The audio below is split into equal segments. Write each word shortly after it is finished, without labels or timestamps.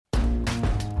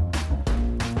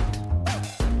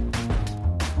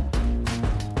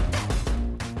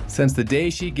Since the day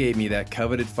she gave me that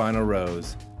coveted final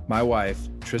rose, my wife,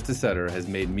 Trista Sutter, has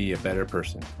made me a better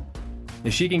person.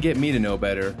 If she can get me to know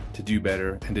better, to do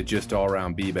better, and to just all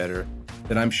around be better,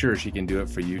 then I'm sure she can do it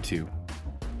for you too.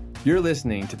 You're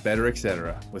listening to Better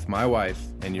Etc. with my wife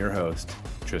and your host,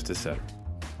 Trista Sutter.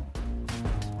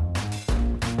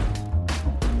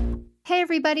 Hey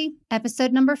everybody,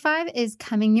 episode number 5 is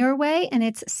coming your way and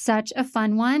it's such a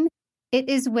fun one. It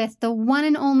is with the one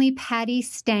and only Patti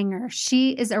Stanger. She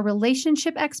is a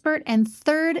relationship expert and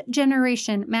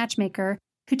third-generation matchmaker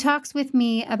who talks with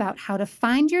me about how to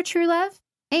find your true love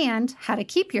and how to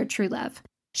keep your true love.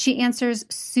 She answers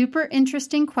super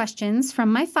interesting questions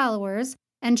from my followers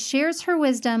and shares her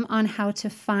wisdom on how to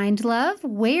find love,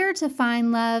 where to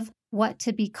find love, what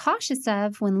to be cautious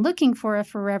of when looking for a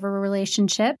forever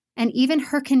relationship, and even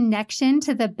her connection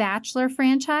to the Bachelor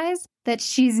franchise that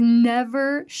she's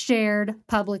never shared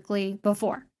publicly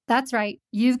before. That's right.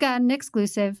 You've got an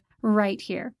exclusive right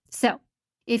here. So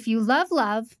if you love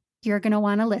love, you're going to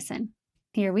want to listen.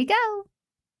 Here we go. Oh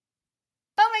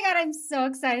my God, I'm so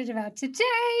excited about today,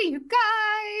 you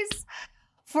guys.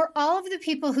 For all of the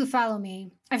people who follow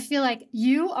me, I feel like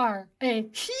you are a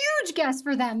huge guest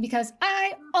for them because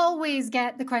I always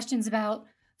get the questions about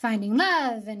finding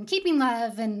love and keeping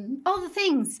love and all the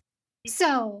things.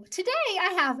 So today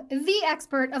I have the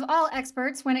expert of all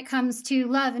experts when it comes to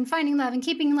love and finding love and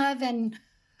keeping love and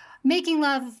making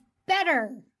love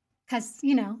better. Because,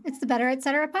 you know, it's the Better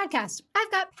Etc. podcast.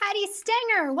 I've got Patti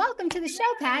Stanger. Welcome to the show,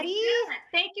 Patti.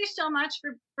 Thank you so much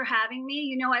for having me.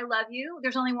 You know I love you.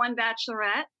 There's only one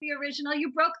Bachelorette, the original.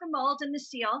 You broke the mold and the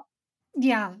seal.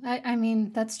 Yeah, I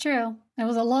mean, that's true. It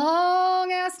was a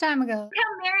long-ass time ago. Look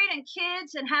how married and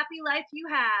kids and happy life you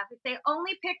have. If they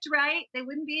only picked right, they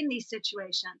wouldn't be in these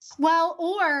situations. Well,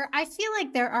 or I feel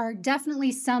like there are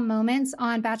definitely some moments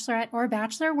on Bachelorette or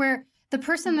Bachelor where the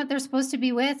person that they're supposed to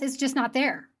be with is just not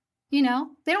there. You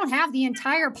know, they don't have the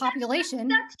entire population.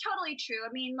 That's totally true.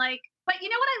 I mean, but you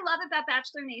know what I love about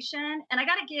Bachelor Nation? And I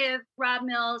got to give Rob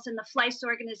Mills and the Fleiss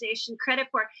organization credit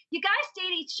for it. You guys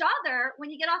date each other when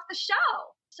you get off the show.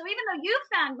 So even though you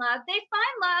found love, they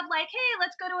find love like, hey,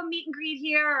 let's go to a meet and greet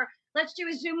here, or let's do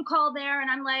a Zoom call there.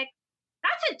 And I'm like,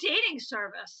 that's a dating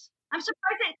service. I'm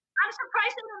surprised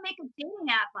they don't make a dating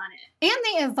app on it. And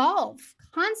they evolve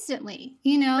constantly,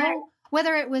 you know? Right.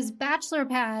 Whether it was Bachelor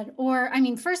Pad or, I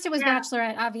mean, first it was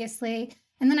Bachelorette, obviously.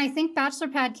 And then I think Bachelor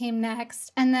Pad came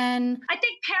next. And then I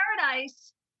think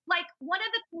Paradise, like one of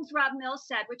the things Rob Mills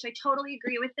said, which I totally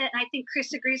agree with it, and I think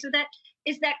Chris agrees with it,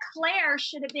 is that Claire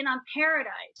should have been on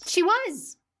Paradise. She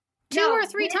was. Two or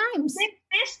three times.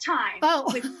 This time. Oh.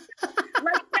 Like, in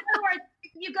other words,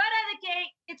 you got out of the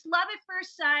gate, it's love at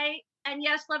first sight. And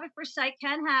yes, love at first sight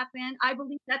can happen. I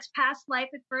believe that's past life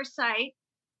at first sight.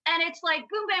 And it's like,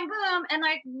 boom, bam, boom. And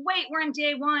like, wait, we're on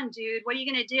day one, dude. What are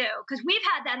you going to do? Because we've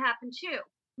had that happen too.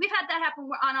 We've had that happen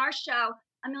on our show,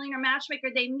 A Millionaire Matchmaker.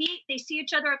 They meet, they see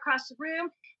each other across the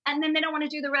room, and then they don't want to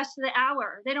do the rest of the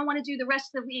hour. They don't want to do the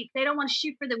rest of the week. They don't want to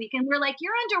shoot for the week. And we're like,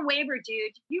 you're under waiver,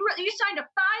 dude. You signed a $5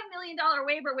 million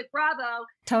waiver with Bravo.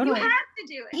 Totally. You have to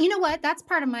do it. You know what? That's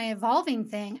part of my evolving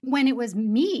thing. When it was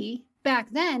me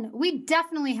back then, we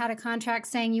definitely had a contract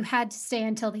saying you had to stay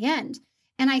until the end.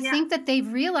 And I think that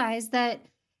they've realized that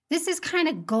this is kind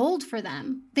of gold for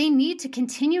them. They need to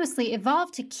continuously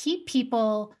evolve to keep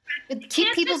people's attention.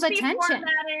 Be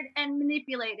formatted and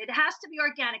manipulated. It has to be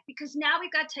organic because now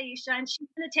we've got Taisha and she's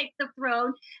going to take the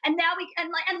throne. And now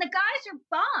and the guys are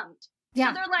bummed. Yeah.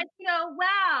 So they're like, you know,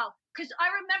 wow. Because I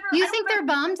remember. You think they're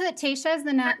bummed that Taisha is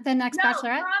the next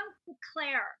Bachelorette? From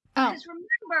Claire. Oh. Because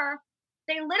remember,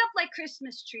 they lit up like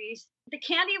Christmas trees. The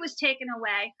candy was taken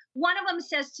away. One of them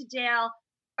says to Dale,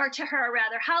 or to her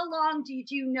rather, how long did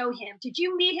you know him? Did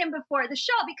you meet him before the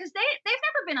show? Because they've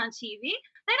never been on TV.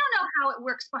 They don't know how it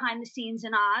works behind the scenes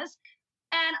in Oz.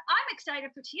 And I'm excited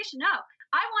for Taisha. No,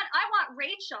 I want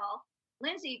Rachel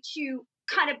Lindsay to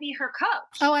kind of be her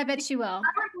coach. Oh, I bet she will.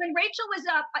 When Rachel was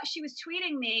up, she was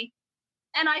tweeting me,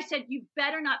 and I said, "You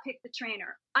better not pick the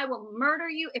trainer. I will murder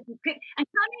you if you pick." And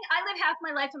I lived half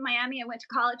my life in Miami. I went to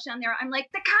college down there. I'm like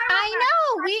the chiropractor. I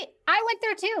know. I went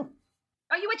there too.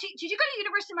 Oh, did you go to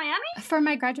University of Miami? For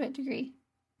my graduate degree.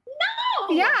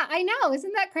 No! Yeah, I know.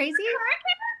 Isn't that crazy?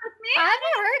 With me? I'm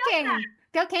a hurricane.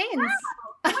 Go Canes.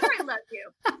 Wow. I love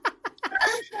you.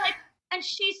 And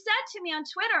she said to me on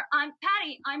Twitter,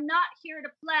 Patti, I'm not here to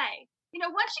play. You know,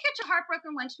 once you get your heart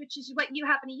broken once, which is what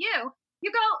happened to you,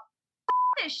 you go,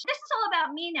 this is all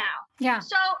about me now. Yeah.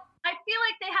 So I feel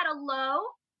like they had a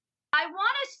low. I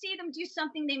want to see them do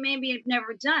something they maybe have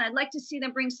never done. I'd like to see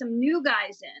them bring some new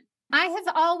guys in. I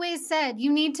have always said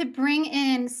you need to bring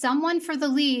in someone for the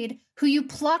lead who you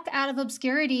pluck out of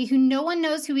obscurity, who no one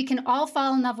knows, who we can all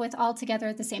fall in love with all together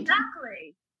at the same time.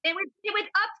 Exactly. It would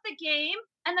up the game.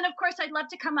 And then, of course, I'd love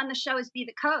to come on the show as be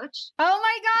the coach. Oh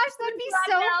my gosh, that'd be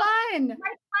so fun. My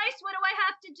price, what do I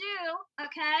have to do?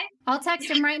 Okay. I'll text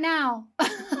him right now.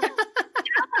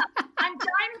 I'm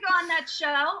dying to go on that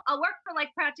show. I'll work for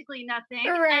like practically nothing.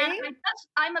 Right. And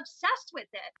I'm obsessed with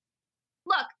it.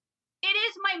 Look, it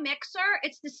is my mixer.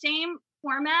 It's the same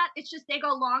format. It's just they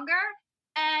go longer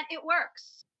and it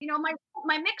works. You know,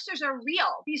 my mixers are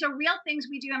real. These are real things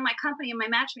we do in my company, in my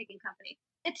matchmaking company.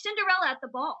 It's Cinderella at the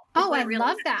ball. Oh, I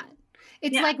love that.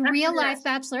 It's like real life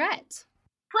Bachelorette.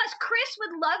 Plus, Chris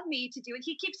would love me to do it.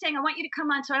 He keeps saying, "I want you to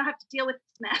come on, so I don't have to deal with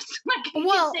this mess."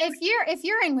 Well, if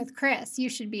you're in with Chris, you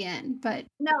should be in. But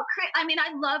no, Chris, I mean,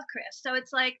 I love Chris, so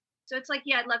it's like,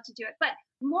 yeah, I'd love to do it. But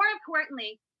more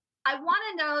importantly, I want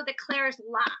to know that Claire's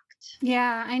locked.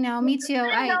 Yeah, I know. Me too.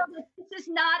 I know that this is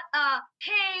not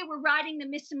hey, we're riding the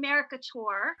Miss America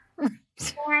tour,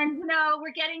 and you know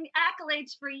we're getting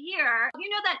accolades for a year. You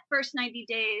know that first 90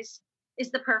 days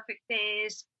is the perfect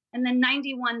phase. And then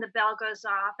 91, the bell goes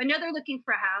off. I know they're looking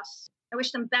for a house. I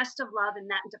wish them best of love in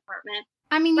that department.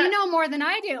 I mean, you know more than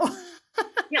I do.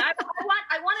 Yeah,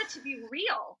 I want it to be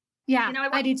real. Yeah, you know,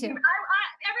 I do too.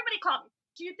 Everybody called me.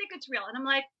 Do you think it's real? And I'm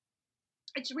like,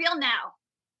 it's real now.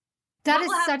 That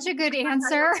is such a good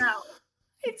answer.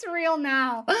 It's real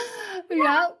now.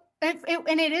 Yeah.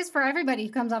 And it is for everybody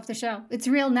who comes off the show. It's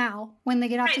real now when they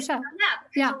get off the show.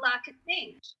 Yeah. A lot could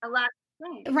change.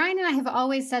 Ryan and I have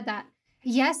always said that.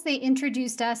 Yes, they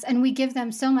introduced us and we give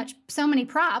them so many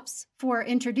props for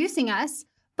introducing us,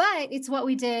 but it's what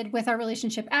we did with our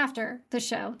relationship after the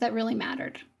show that really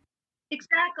mattered.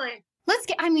 Exactly.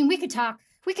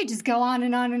 We could just go on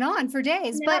and on and on for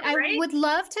days, but right? I would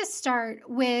love to start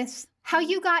with how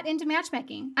you got into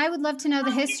matchmaking. I would love to know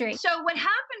the history. So what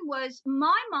happened was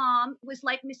my mom was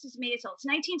like Mrs. Maisel. It's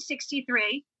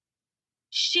 1963.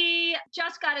 She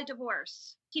just got a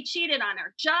divorce. He cheated on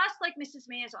her, just like Mrs.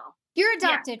 Maisel. You're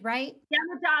adopted, right? Yeah,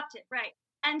 I'm adopted, right.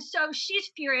 And so she's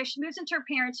furious. She moves into her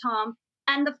parents' home.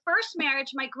 And the first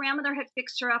marriage my grandmother had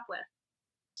fixed her up with.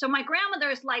 So my grandmother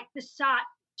is like besot.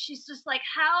 She's just like,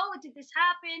 how did this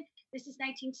happen? This is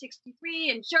 1963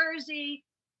 in Jersey.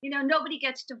 You know, nobody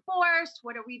gets divorced.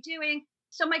 What are we doing?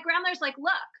 So my grandmother's like,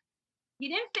 look, you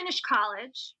didn't finish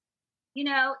college. You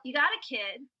know, you got a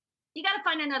kid. You got to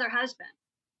find another husband.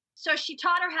 So she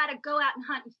taught her how to go out and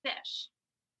hunt and fish.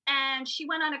 And she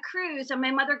went on a cruise, and my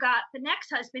mother got the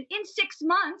next husband in 6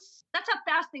 months. That's how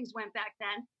fast things went back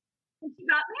then. And she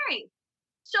got married.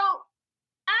 So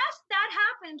as that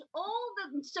happened, all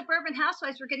the suburban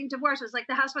housewives were getting divorced. It was like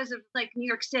the housewives of like New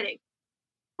York City.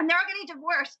 And they're all getting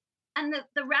divorced. And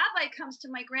the rabbi comes to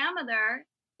my grandmother,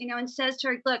 you know, and says to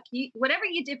her, look, whatever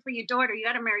you did for your daughter, you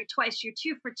got to marry twice. You're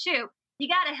 2 for 2. You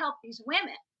got to help these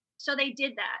women. So they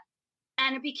did that.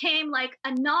 And it became like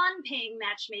a non-paying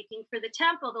matchmaking for the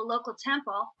temple, the local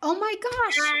temple. Oh my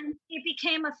gosh. And it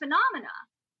became a phenomena.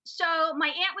 So my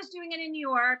aunt was doing it in New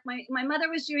York. My mother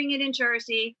was doing it in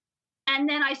Jersey. And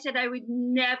then I said I would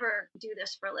never do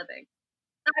this for a living.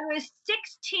 I was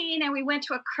 16 and we went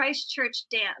to a Christchurch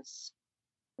dance,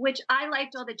 which I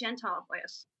liked all the Gentile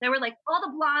boys. They were like all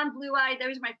the blonde, blue-eyed. That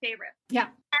was my favorite. Yeah.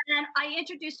 And then I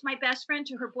introduced my best friend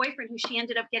to her boyfriend, who she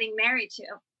ended up getting married to.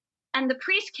 And the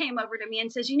priest came over to me and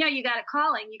says, you know, you got a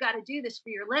calling. You got to do this for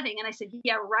your living. And I said,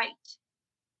 yeah, right.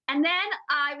 And then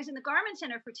I was in the garment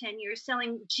center for 10 years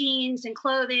selling jeans and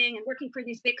clothing and working for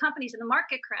these big companies, and the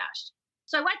market crashed.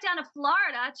 So I went down to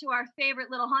Florida to our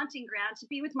favorite little haunting ground to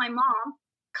be with my mom,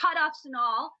 cutoffs and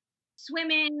all,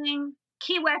 swimming,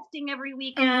 Key Westing every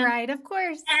weekend. Right, of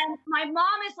course. And my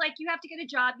mom is like, you have to get a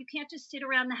job. You can't just sit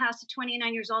around the house at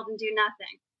 29 years old and do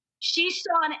nothing. She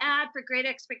saw an ad for Great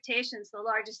Expectations, the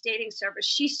largest dating service.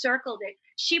 She circled it.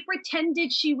 She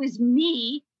pretended she was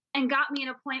me and got me an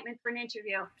appointment for an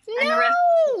interview. No! And the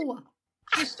rest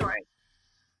true story.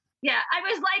 Yeah,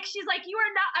 she's like, you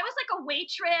are not. I was like a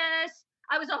waitress.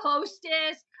 I was a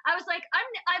hostess. I was like,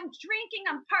 I'm drinking,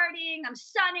 I'm partying, I'm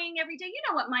sunning every day. You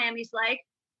know what Miami's like.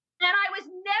 And I was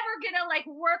never going to like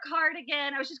work hard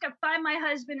again. I was just going to find my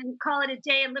husband and call it a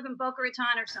day and live in Boca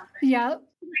Raton or something. Yeah. No.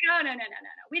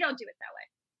 We don't do it that way.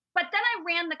 But then I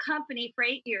ran the company for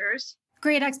 8 years.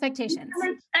 Great Expectations.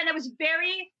 And it was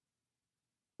very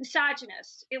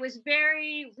misogynist. It was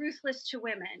very ruthless to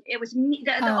women. It was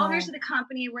the owners of the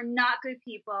company were not good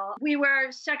people. We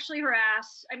were sexually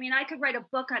harassed. I mean, I could write a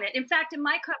book on it. In fact, in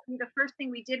my company, the first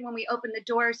thing we did when we opened the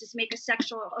doors is make a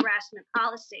sexual harassment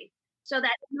policy, so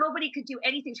that nobody could do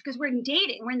anything, because we're in the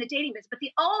dating business. But the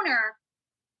owner,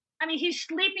 I mean, he's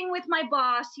sleeping with my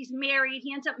boss. He's married.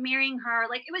 He ends up marrying her.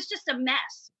 Like, it was just a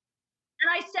mess. And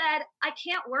I said, I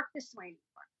can't work this way anymore.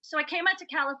 So I came out to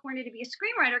California to be a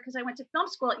screenwriter because I went to film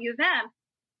school at U of M,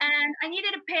 and I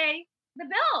needed to pay the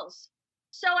bills.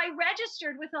 So I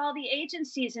registered with all the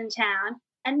agencies in town,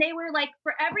 and they were like,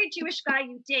 for every Jewish guy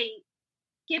you date,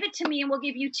 give it to me and we'll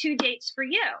give you 2 dates for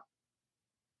you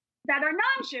that are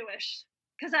non-Jewish,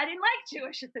 because I didn't like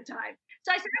Jewish at the time.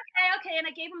 So I said, okay. And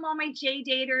I gave them all my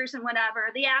J-daters and whatever.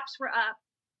 The apps were up.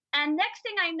 And next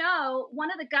thing I know,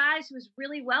 one of the guys who was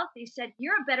really wealthy said,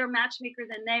 you're a better matchmaker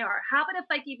than they are. How about if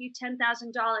I give you $10,000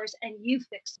 and you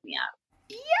fix me up?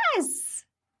 Yes.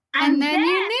 And then you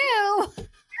knew.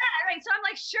 Yeah, right. So I'm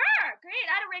like, sure, great.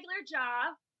 I had a regular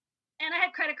job and I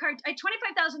had credit card. I had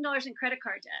 $25,000 in credit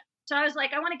card debt. So I was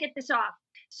like, I want to get this off.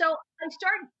 So I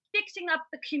started fixing up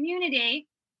the community,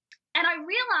 and I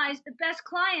realized the best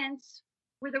clients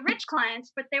were the rich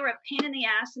clients, but they were a pain in the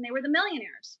ass and they were the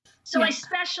millionaires. So I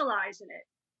specialize in it.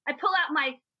 I pull out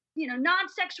my,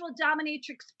 non-sexual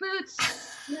dominatrix boots,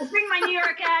 bring my New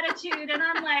York attitude, and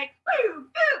I'm like, boo,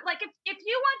 boo. Like if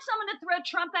you want someone to throw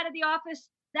Trump out of the office,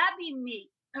 that'd be me.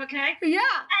 Okay. Yeah.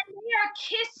 And they are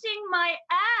kissing my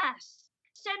ass,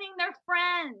 sending their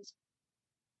friends.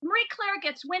 Marie Claire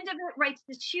gets wind of it, writes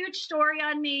this huge story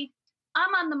on me.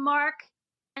 I'm on the mark.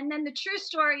 And then the true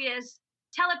story is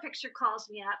Telepicture calls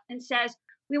me up and says,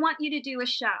 we want you to do a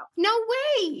show. No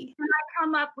way. And I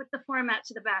come up with the format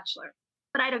to The Bachelor.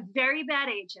 But I had a very bad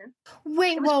agent.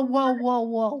 Wait,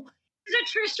 whoa. It's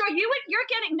a true story.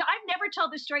 I've never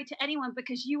told this story to anyone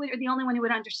because you are the only one who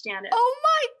would understand it. Oh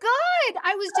my God.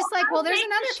 I was just like, well, there's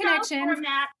another connection.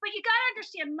 Format, but you got to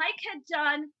understand, Mike had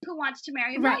done Who Wants to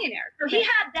Marry a Millionaire. So he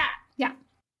had that. Yeah.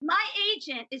 My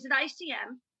agent is at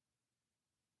ICM,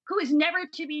 who is never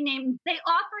to be named. They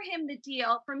offer him the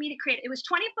deal for me to create. It was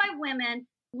 25 women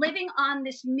living on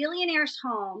this millionaire's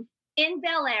home in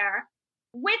Bel Air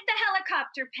with the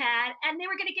helicopter pad, and they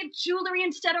were going to give jewelry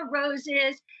instead of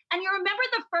roses. And you remember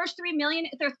the first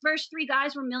 3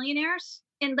 guys were millionaires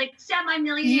and like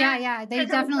semi-millionaires? Yeah. They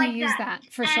definitely use that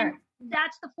for sure.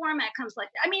 That's the format comes like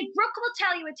that. I mean, Brooke will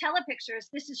tell you at Telepictures,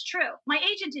 this is true. My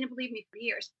agent didn't believe me for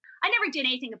years. I never did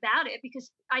anything about it because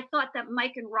I thought that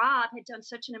Mike and Rob had done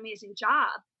such an amazing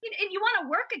job. And you want to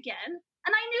work again.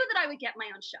 And I knew that I would get my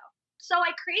own show. So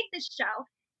I create this show.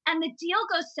 And the deal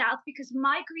goes south because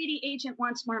my greedy agent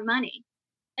wants more money.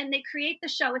 And they create the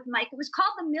show with Mike. It was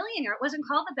called The Millionaire. It wasn't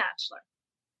called The Bachelor.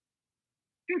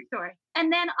 True story.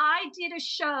 And then I did a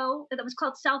show that was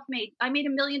called Self-Made. I made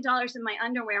 $1 million in my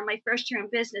underwear my first year in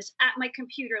business at my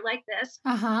computer like this.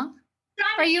 Uh-huh.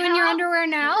 Are you in your underwear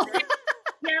now?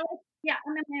 Yeah,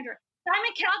 I'm in my underwear.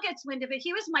 Simon Cowell gets wind of it.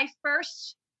 He was my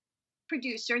first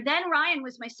producer. Then Ryan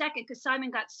was my second because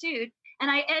Simon got sued. And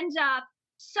I end up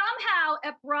somehow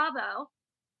at Bravo.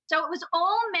 So it was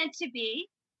all meant to be.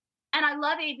 And I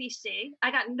love ABC.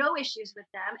 I got no issues with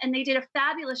them. And they did a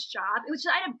fabulous job.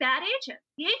 I had a bad agent.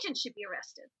 The agent should be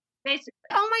arrested, basically.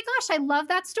 Oh my gosh, I love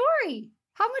that story.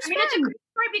 How much fun. It's a great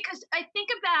story because I think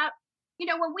about,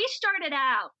 when we started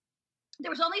out,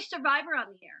 there was only Survivor on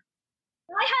the air.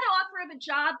 I had an offer of a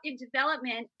job in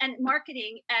development and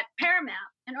marketing at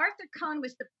Paramount. And Arthur Cohn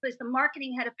was the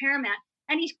marketing head of Paramount.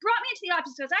 And he brought me into the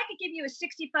office and goes, I could give you a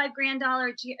 $65,000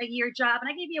 a year job and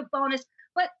I give you a bonus.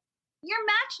 But your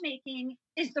matchmaking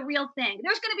is the real thing.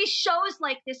 There's going to be shows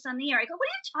like this on the air. I go, what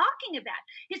are you talking about?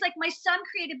 He's like, my son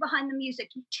created Behind the Music.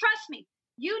 Trust me,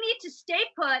 you need to stay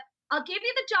put. I'll give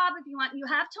you the job if you want. You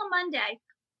have till Monday,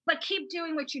 but keep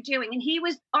doing what you're doing. And he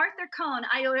was Arthur Cohn.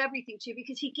 I owe everything to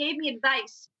because he gave me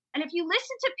advice. And if you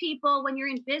listen to people when you're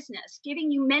in business,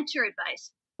 giving you mentor advice,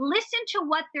 listen to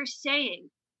what they're saying.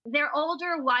 They're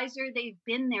older, wiser. They've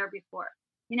been there before.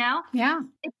 Yeah.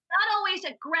 It's not always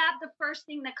a grab the first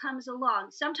thing that comes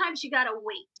along. Sometimes you got to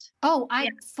wait. Oh, I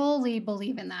fully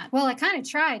believe in that. Well, I kind of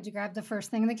tried to grab the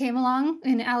first thing that came along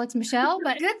in Alex Michelle,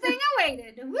 but good thing I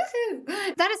waited.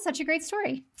 Woohoo! That is such a great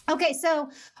story. Okay, so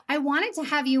I wanted to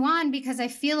have you on because I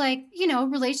feel like,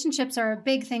 relationships are a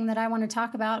big thing that I want to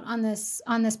talk about on this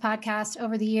podcast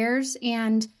over the years.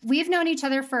 And we've known each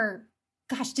other for,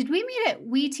 gosh, did we meet at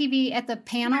WeTV at the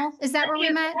panel? Is that where we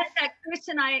met?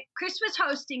 Chris was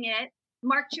hosting it.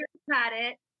 Mark Jurgens had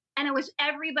it. And it was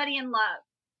everybody in love.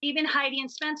 Even Heidi and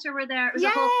Spencer were there. It was a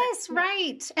whole thing. Yes,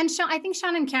 right. And I think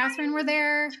Sean and Catherine were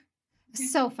there.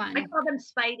 So fun. I call them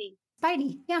Spidey.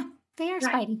 Spidey. Yeah, they are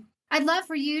Spidey. I'd love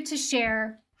for you to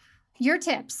share your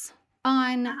tips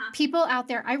on people out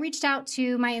there. I reached out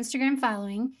to my Instagram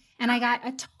following and I got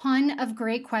a ton of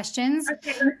great questions.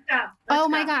 Okay, let's go.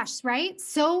 My gosh, right?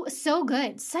 So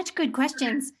good. Such good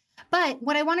questions. But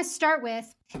what I want to start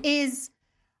with is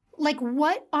Like,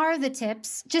 what are the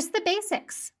tips, just the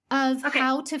basics of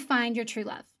how to find your true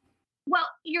love? Well,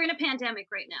 you're in a pandemic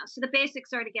right now, so the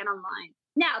basics are to get online.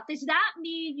 Now, does that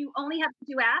mean you only have to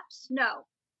do apps? No.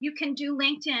 You can do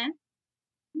LinkedIn.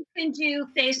 You can do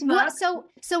Facebook.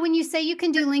 So when you say you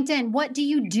can do LinkedIn, what do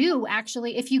you do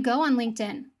actually if you go on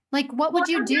LinkedIn? Like, what would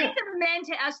you do? I recommend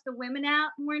to ask the women out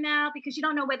more now because you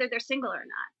don't know whether they're single or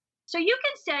not. So you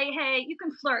can say, hey, you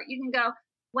can flirt. You can go,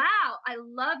 wow, I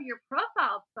love your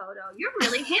profile photo. You're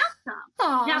really handsome.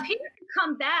 Aww. Now, if he doesn't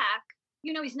come back,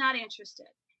 he's not interested.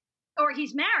 Or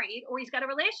he's married, or he's got a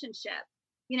relationship,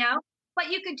 But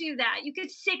you could do that. You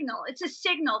could signal. It's a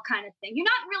signal kind of thing. You're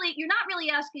not really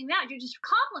asking that. You're just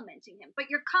complimenting him. But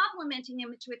you're complimenting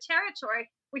him into a territory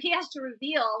where he has to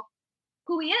reveal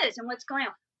who he is and what's going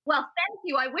on. Well, thank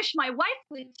you. I wish my wife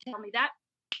would tell me that.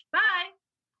 Bye.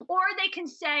 Or they can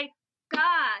say,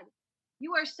 God,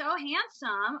 you are so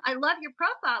handsome. I love your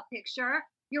profile picture.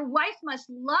 Your wife must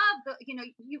love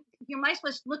your wife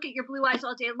must look at your blue eyes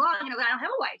all day long. I don't have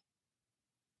a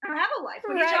wife.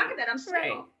 What are you talking about? I'm single.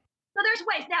 Right. So there's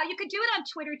ways. Now, you could do it on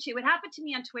Twitter, too. It happened to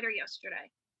me on Twitter yesterday.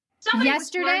 Somebody was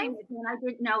flirting with me, and I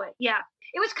didn't know it. Yeah.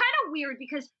 It was kind of weird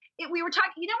because we were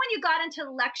talking, when you got into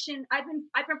election, I've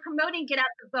been promoting Get Out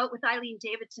the Vote with Eileen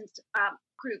Davidson's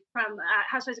group from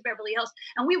Housewives of Beverly Hills,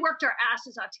 and we worked our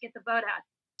asses off to get the vote out.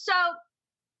 So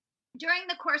during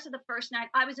the course of the first night,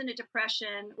 I was in a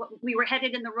depression. We were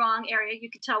headed in the wrong area. You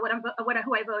could tell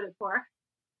who I voted for.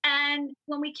 And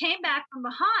when we came back from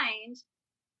behind,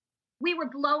 we were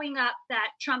blowing up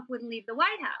that Trump wouldn't leave the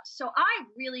White House. So I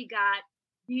really got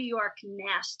New York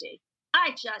nasty.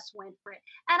 I just went for it.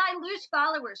 And I lose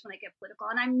followers when I get political.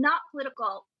 And I'm not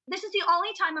political. This is the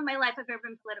only time in my life I've ever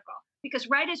been political because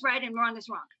right is right and wrong is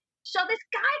wrong. So this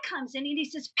guy comes in and he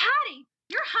says, Patty,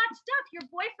 you're hot stuff. Your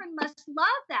boyfriend must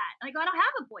love that. And I go, I don't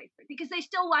have a boyfriend because they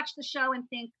still watch the show and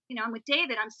think, I'm with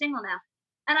David. I'm single now.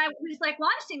 And I was like, well,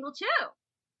 I'm single too.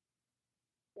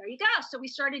 There you go. So we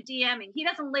started DMing. He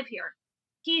doesn't live here.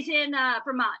 He's in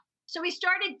Vermont. So we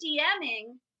started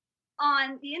DMing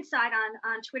on the inside,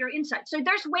 on Twitter Inside. So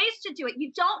there's ways to do it. You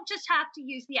don't just have to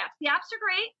use the apps. The apps are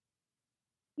great.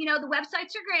 The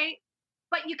websites are great.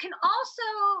 But you can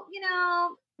also,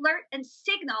 flirt and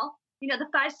signal, the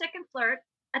 5-second flirt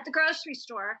at the grocery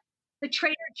store, the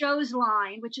Trader Joe's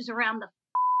line, which is around the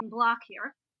block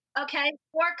here, okay,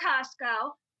 or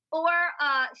Costco, or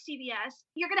CVS,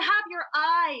 you're going to have your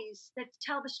eyes that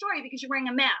tell the story because you're wearing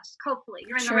a mask, hopefully.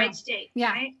 You're in the right state,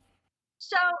 right?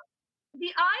 So the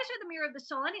eyes are the mirror of the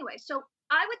soul anyway. So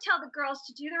I would tell the girls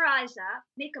to do their eyes up,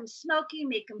 make them smoky,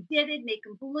 make them vivid, make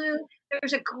them blue.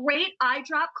 There's a great eye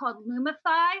drop called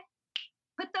Lumify.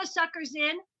 Put those suckers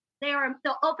in.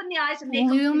 They'll open the eyes and make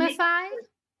Lumify?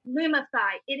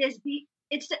 Lumify. It's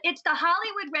the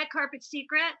Hollywood red carpet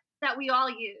secret that we all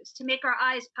use to make our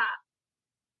eyes pop.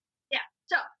 Yeah.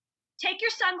 So take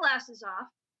your sunglasses off,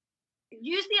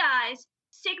 use the eyes,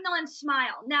 signal and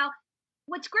smile. Now,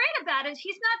 what's great about it is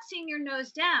he's not seeing your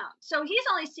nose down. So he's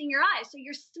only seeing your eyes. So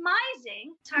you're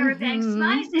smizing, Tyra Banks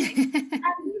smizing,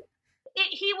 and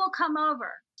he will come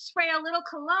over. Spray a little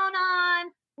cologne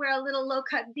on, wear a little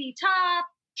low-cut V top,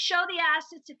 show the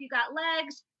assets if you got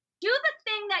legs. Do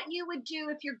the thing that you would do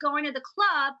if you're going to the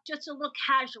club, just a little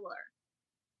casualer.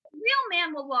 A real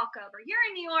man will walk over. You're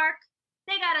in New York.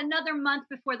 They got another month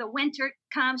before the winter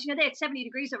comes. They had 70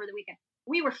 degrees over the weekend.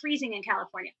 We were freezing in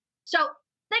California. So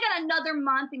they got another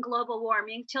month in global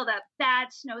warming till the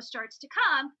bad snow starts to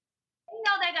come.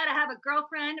 They got to have a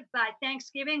girlfriend by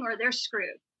Thanksgiving or they're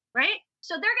screwed, right?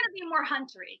 So they're going to be more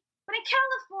huntery. But in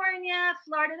California,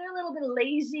 Florida, they're a little bit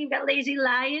lazy. We've got lazy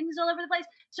lions all over the place.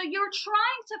 So you're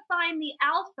trying to find the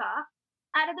alpha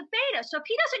out of the beta. So if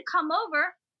he doesn't come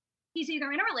over, he's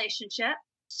either in a relationship,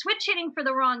 switch hitting for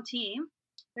the wrong team,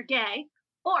 they're gay,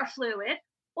 or fluid,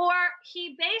 or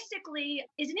he basically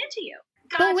isn't into you.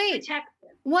 God's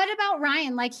protected. What about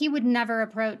Ryan? Like, he would never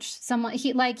approach someone.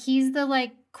 He's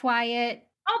the quiet.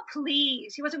 Oh,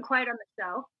 please. He wasn't quiet on the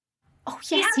show. Oh,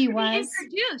 yes, he was.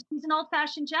 Introduced. He's an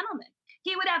old-fashioned gentleman.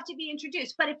 He would have to be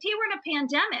introduced. But if he were in a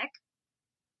pandemic,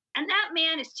 and that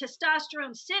man is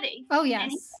testosterone city. Oh,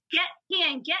 yes. And he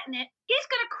ain't getting it. He's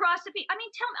going to cross the beat. I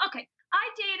mean, tell me. Okay, I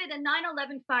dated a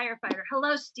 9/11 firefighter.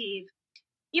 Hello, Steve.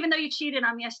 Even though you cheated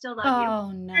on me, I still love you.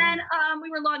 Oh, no. And we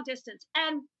were long distance.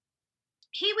 And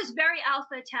he was very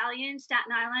alpha Italian,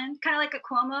 Staten Island, kind of like a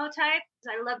Cuomo type, because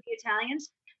I love the Italians.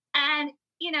 And,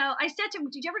 I said to him,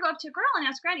 did you ever go up to a girl and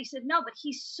ask her out? He said, no, but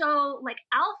he's so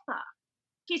alpha.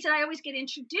 He said, I always get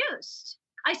introduced.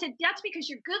 I said, that's because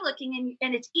you're good looking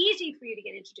and it's easy for you to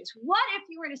get introduced. What if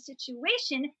you were in a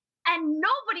situation and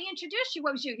nobody introduced you?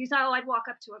 What was you? He said, oh, I'd walk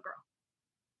up to a girl.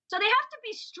 So they have to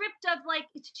be stripped of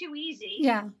like, it's too easy.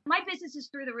 Yeah. My business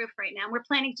is through the roof right now. We're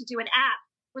planning to do an app.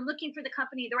 We're looking for the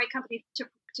right company to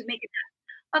make it happen.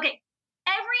 Okay.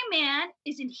 Every man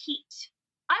is in heat.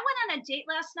 I went on a date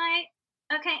last night.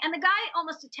 Okay. And the guy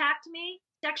almost attacked me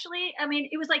sexually. I mean,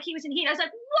 it was like he was in heat. I was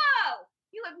like, whoa,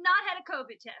 you have not had a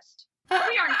COVID test.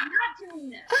 We are not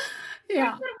doing this. Yeah.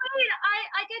 I said, wait,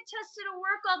 I get tested at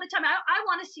work all the time. I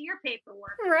want to see your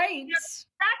paperwork. Right. You know,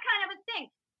 that kind of a thing.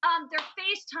 They're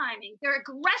FaceTiming. They're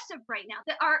aggressive right now.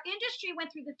 Our industry went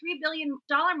through the $3 billion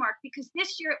mark because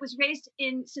this year it was raised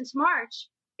since March.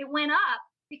 It went up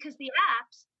because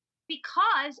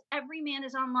every man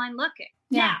is online looking.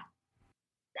 Yeah. Now,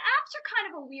 the apps are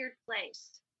kind of a weird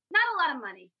place. Not a lot of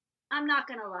money. I'm not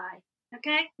going to lie.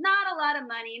 Okay? Not a lot of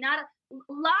money. Not a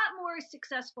lot more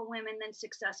successful women than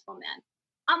successful men.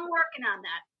 I'm working on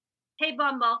that. Hey,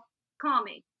 Bumble, call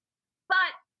me.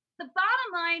 But the bottom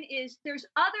line is there's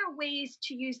other ways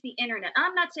to use the internet.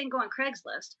 I'm not saying go on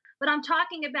Craigslist, but I'm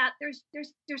talking about there's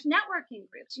networking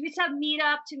groups. You used to have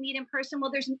Meetup to meet in person.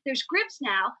 Well, there's groups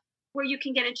now where you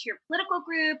can get into your political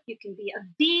group. You can be a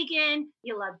vegan.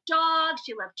 You love dogs.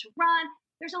 You love to run.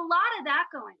 There's a lot of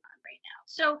that going on right now.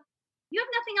 So you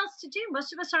have nothing else to do.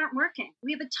 Most of us aren't working.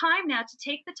 We have a time now to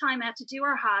take the time out to do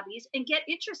our hobbies and get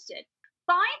interested.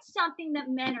 Find something that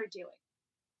men are doing,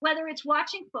 whether it's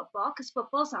watching football, because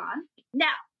football's on.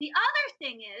 Now, the other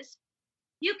thing is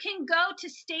you can go to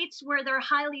states where there are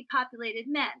highly populated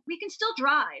men. We can still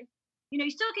drive. You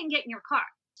still can get in your car.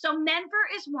 So Denver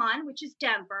is one, which is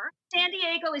Denver. San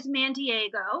Diego is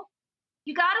Mandiego.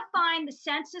 You got to find the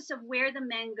census of where the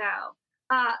men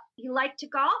go. You like to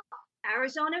golf?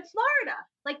 Arizona and Florida.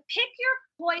 Like, pick your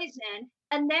poison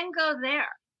and then go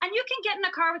there. And you can get in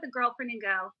a car with a girlfriend and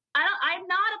go. I'm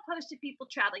not opposed to people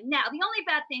traveling. Now, the only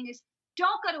bad thing is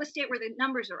don't go to a state where the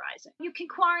numbers are rising. You can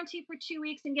quarantine for 2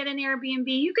 weeks and get an Airbnb.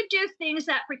 You could do things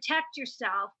that protect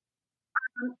yourself.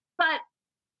 But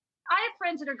I have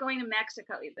friends that are going to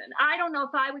Mexico even. I don't know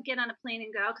if I would get on a plane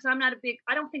and go because I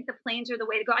don't think the planes are the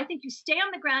way to go. I think you stay on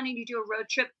the ground and you do a road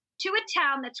trip to a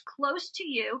town that's close to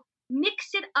you. Mix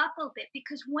it up a bit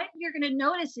because what you're going to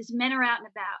notice is men are out and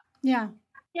about. Yeah.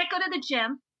 Can't go to the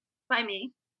gym by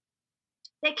me.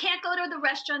 They can't go to the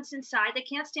restaurants inside. They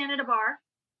can't stand at a bar.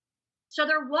 So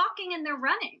they're walking and they're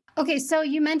running. Okay, so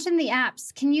you mentioned the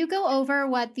apps. Can you go over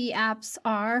what the apps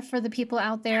are for the people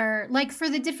out there, like for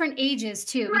the different ages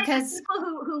too? Because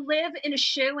people who live in a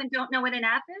shoe and don't know what an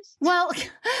app is? Well,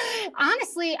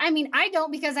 honestly, I mean, I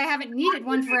don't because I haven't needed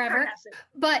one forever.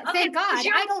 But okay, thank God,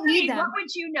 I don't need them. What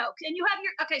would you know? And you have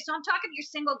so I'm talking to your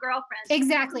single girlfriends.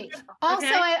 Exactly. Also,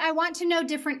 I want to know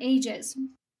different ages.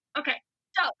 Okay,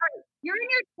 so you're in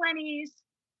your 20s.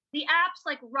 The apps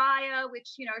like Raya, which,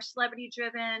 are celebrity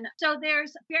driven. So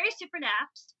there's various different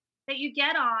apps that you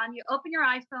get on. You open your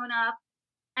iPhone up,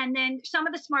 and then some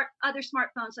of the other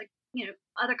smartphones, like,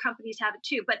 other companies have it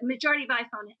too, but majority of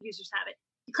iPhone users have it.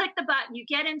 You click the button, you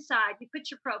get inside, you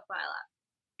put your profile up.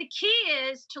 The key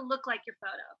is to look like your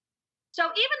photo. So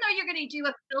even though you're going to do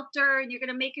a filter and you're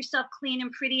going to make yourself clean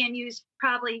and pretty and use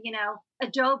probably,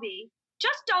 Adobe,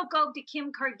 just don't go to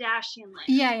Kim Kardashian lane.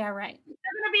 Yeah, right. You're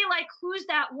going to be like, who's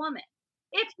that woman?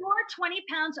 If you're 20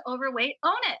 pounds overweight,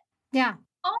 own it. Yeah.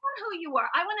 Own who you are.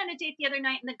 I went on a date the other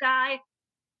night and the guy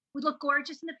would look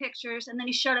gorgeous in the pictures. And then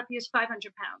he showed up, he was 500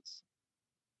 pounds.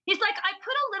 He's like, I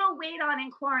put a little weight on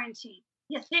in quarantine.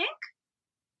 You think?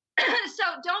 So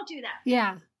don't do that.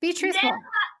 Yeah. Be truthful.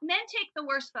 Men take the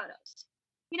worst photos.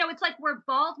 It's like where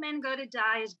bald men go to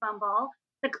die is Bumble.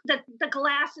 The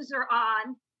glasses are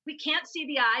on. We can't see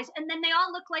the eyes. And then they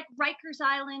all look like Rikers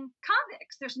Island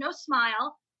convicts. There's no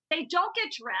smile. They don't get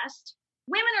dressed.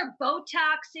 Women are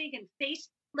Botoxing and face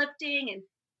lifting and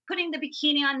putting the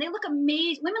bikini on. They look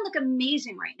amazing. Women look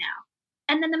amazing right now.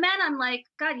 And then the men, I'm like,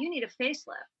 God, you need a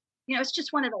facelift. It's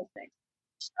just one of those things.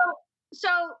 So,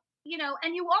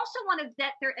 and you also want to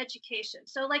vet their education.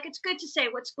 So like, it's good to say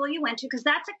what school you went to, because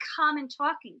that's a common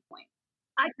talking point.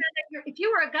 I said that if you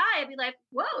were a guy, I'd be like,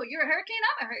 whoa, you're a hurricane,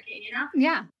 I'm a hurricane,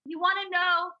 Yeah. You want to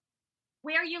know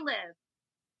where you live.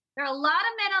 There are a lot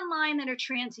of men online that are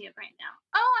transient right now.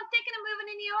 Oh, I'm thinking of moving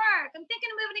to New York. I'm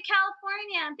thinking of moving to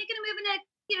California. I'm thinking of moving to,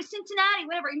 Cincinnati,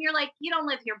 whatever. And you're like, you don't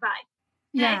live here, bye.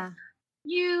 Okay? Yeah.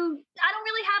 I don't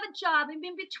really have a job. I'm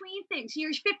in between things.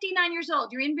 You're 59 years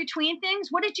old. You're in between things.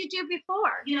 What did you do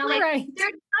before? Right.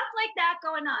 There's stuff like that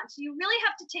going on. So you really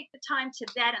have to take the time to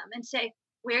vet them and say,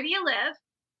 where do you live?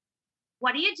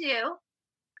 What do you do?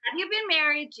 Have you been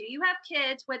married? Do you have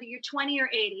kids? Whether you're 20 or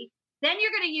 80. Then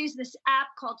you're going to use this app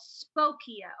called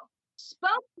Spokeo.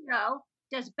 Spokeo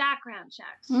does background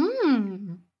checks.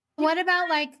 What about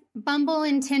like Bumble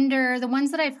and Tinder, the ones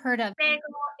that I've heard of? Bagel,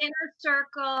 Inner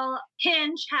Circle,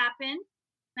 Hinge, Happen,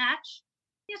 Match.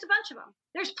 There's a bunch of them.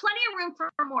 There's plenty of room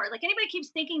for more. Like anybody keeps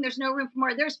thinking there's no room for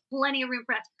more. There's plenty of room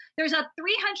for us. There's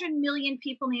 300 million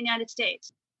people in the United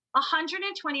States.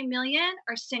 120 million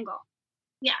are single.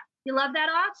 Yeah. You love that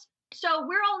odds? So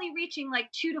we're only reaching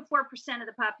like 2 to 4% of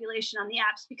the population on the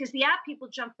apps because the app people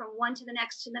jump from one to the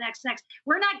next, to the next, next.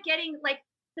 We're not getting like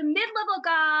the mid-level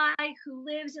guy who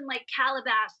lives in like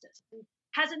Calabasas and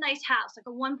has a nice house, like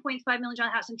a $1.5 million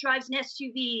house, and drives an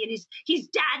SUV, and he's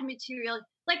dad material.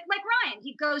 Like Ryan,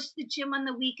 he goes to the gym on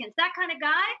the weekends. That kind of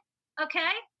guy,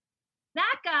 okay?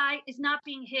 That guy is not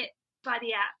being hit by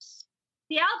the apps.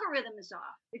 The algorithm is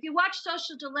off. If you watch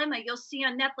Social Dilemma, you'll see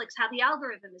on Netflix how the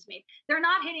algorithm is made. They're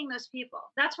not hitting those people.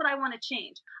 That's what I want to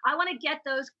change. I want to get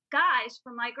those guys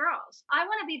for my girls. I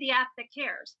want to be the app that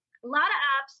cares. A lot of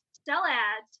apps sell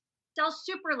ads, sell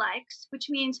super likes, which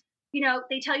means,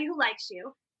 they tell you who likes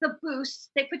you. The boosts,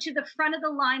 they put you at the front of the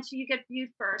line so you get viewed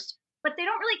first, but they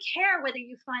don't really care whether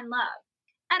you find love.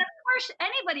 And of course,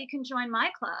 anybody can join my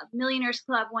club,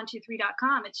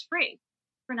 millionairesclub123.com. It's free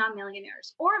for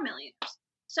non-millionaires or millionaires.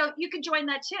 So you can join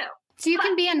that too. So you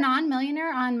can be a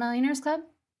non-millionaire on Millionaires Club?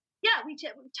 Yeah,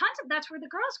 tons of, that's where the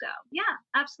girls go. Yeah,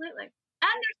 absolutely. And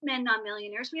there's men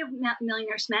non-millionaires. We have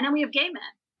millionaires men and we have gay men.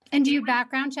 And do you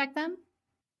background check them?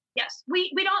 Yes. We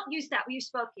don't use that. We use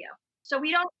Spokio. So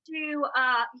we don't do,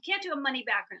 you can't do a money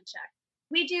background check.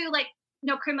 We do like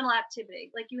no criminal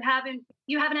activity. Like you haven't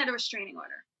had a restraining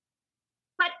order.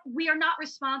 But we are not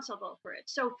responsible for it.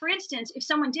 So for instance, if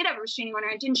someone did have a restraining order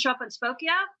and didn't show up on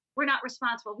Spokio, we're not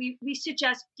responsible. We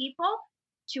suggest people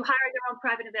to hire their own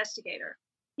private investigator.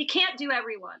 You can't do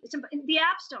everyone. The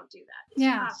apps don't do that. It's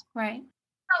impossible. Right.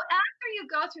 So after you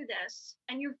go through this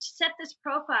and you set this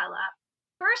profile up,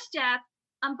 first step,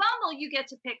 on Bumble, you get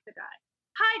to pick the guy.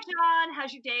 Hi, John.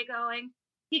 How's your day going?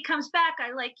 He comes back.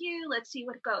 I like you. Let's see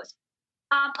what goes.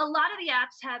 A lot of the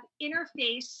apps have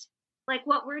interface, like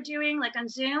what we're doing, like on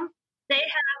Zoom. They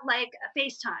have like a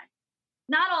FaceTime.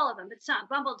 Not all of them, but some.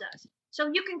 Bumble does. So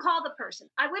you can call the person.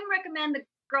 I wouldn't recommend the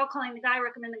girl calling the guy,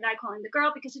 recommend the guy calling the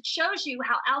girl, because it shows you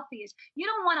how alpha he is. You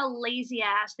don't want a lazy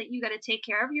ass that you got to take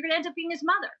care of. You're going to end up being his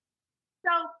mother.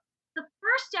 So the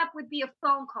first step would be a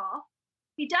phone call.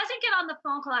 He doesn't get on the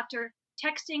phone call after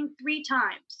texting 3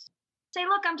 times. Say,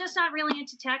 look, I'm just not really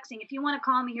into texting. If you want to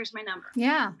call me, here's my number.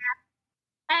 Yeah.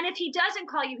 And if he doesn't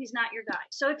call you, he's not your guy.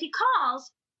 So if he calls,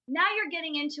 now you're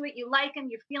getting into it. You like him.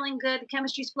 You're feeling good. The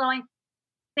chemistry's flowing.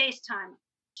 FaceTime.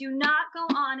 Do not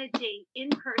go on a date in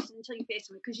person until you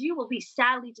FaceTime because you will be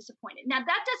sadly disappointed. Now,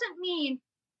 that doesn't mean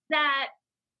that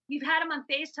you've had him on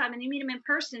FaceTime and you meet him in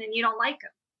person and you don't like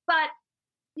him. But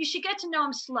you should get to know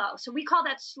him slow. So we call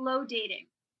that slow dating.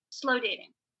 Slow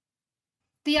dating.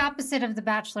 The opposite of The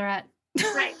Bachelorette.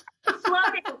 Right. Slow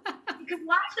dating. You can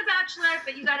watch The Bachelorette,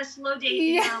 but you got to slow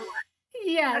date. Yeah.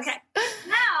 Yes. Okay.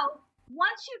 Now,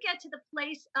 once you get to the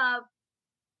place of,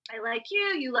 I like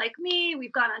you, you like me,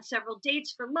 we've gone on several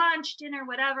dates for lunch, dinner,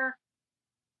 whatever,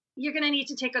 you're going to need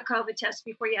to take a COVID test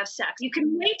before you have sex. You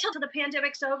can wait till the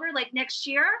pandemic's over, like next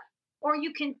year, or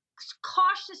you can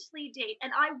cautiously date.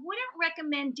 And I wouldn't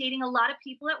recommend dating a lot of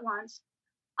people at once.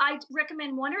 I'd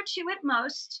recommend 1 or 2 at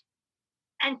most,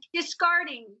 and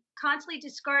constantly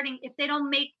discarding if they don't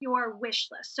make your wish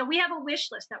list. So we have a wish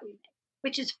list that we make,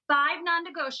 which is 5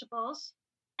 non-negotiables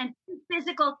and 2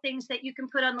 physical things that you can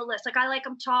put on the list. Like I like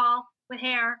them tall, with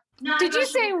hair. Did you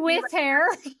say with hair?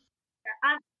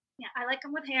 Yeah, I like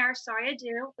them with hair. Sorry, I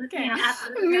do. Okay.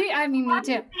 Absolutely. Me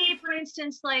too. For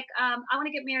instance, like I want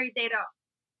to get married, they don't.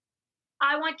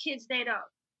 I want kids, they don't.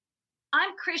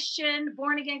 I'm Christian,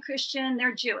 born again Christian,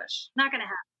 they're Jewish. Not going to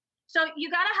happen. So you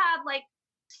got to have like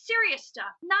serious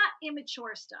stuff, not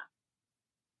immature stuff.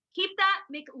 Keep that,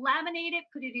 laminate it,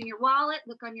 put it in your wallet,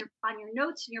 look on your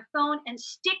notes in your phone, and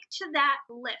stick to that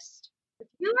list. If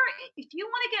you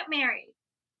want to get married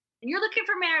and you're looking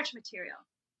for marriage material,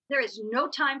 there is no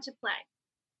time to play.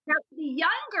 Now, the young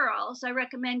girls, I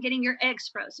recommend getting your eggs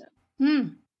frozen.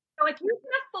 So if you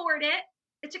can afford it,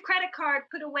 it's a credit card,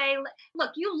 put away.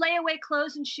 Look, you lay away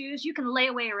clothes and shoes, you can lay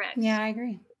away your eggs. Yeah, I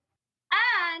agree.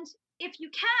 And if you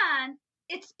can,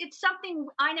 it's something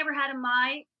I never had in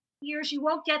my years. You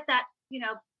won't get that,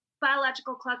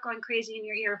 biological clock going crazy in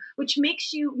your ear, which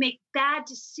makes you make bad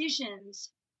decisions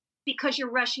because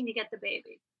you're rushing to get the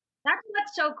baby. That's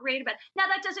what's so great about it. Now,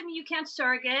 that doesn't mean you can't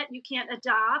surrogate, you can't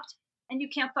adopt, and you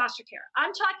can't foster care.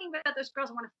 I'm talking about those girls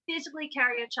who want to physically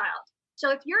carry a child. So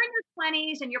if you're in your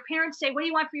 20s and your parents say, what do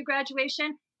you want for your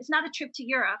graduation? It's not a trip to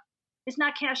Europe. It's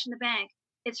not cash in the bank.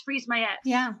 It's freeze my eggs.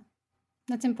 Yeah,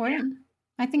 that's important.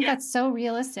 Yeah. I think that's so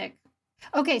realistic.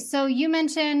 Okay, so you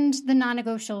mentioned the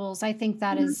non-negotiables. I think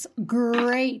that is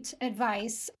great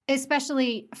advice,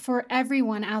 especially for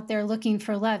everyone out there looking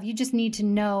for love. You just need to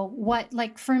know what,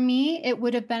 like for me, it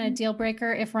would have been a deal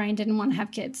breaker if Ryan didn't want to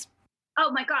have kids. Oh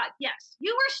my God, yes.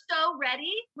 You were so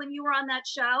ready when you were on that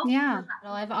show. Yeah,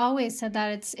 well, I've always said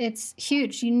that it's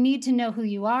huge. You need to know who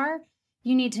you are.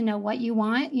 You need to know what you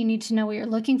want. You need to know what you're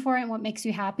looking for and what makes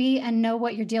you happy, and know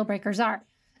what your deal breakers are.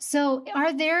 So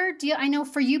are there I know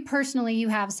for you personally, you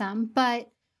have some, but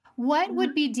what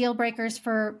would be deal breakers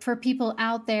for people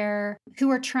out there who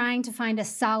are trying to find a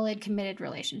solid, committed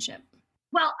relationship?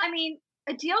 Well, I mean,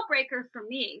 a deal breaker for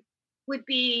me would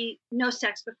be no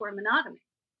sex before monogamy.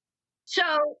 So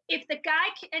if the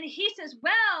guy, and he says,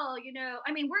 well,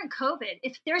 I mean, we're in COVID.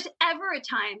 If there's ever a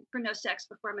time for no sex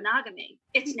before monogamy,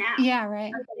 it's now. Yeah,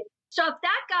 right. So if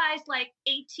that guy's like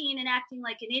 18 and acting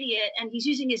like an idiot, and he's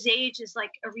using his age as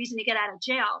like a reason to get out of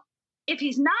jail, if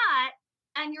he's not,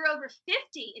 and you're over 50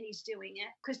 and he's doing it,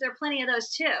 because there are plenty of those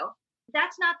too,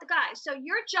 that's not the guy. So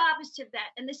your job is to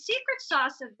vet. And the secret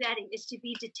sauce of vetting is to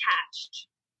be detached.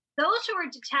 Those who are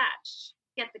detached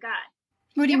get the guy.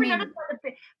 What do you mean? You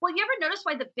ever notice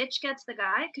why the bitch gets the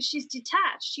guy? Because she's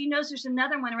detached. She knows there's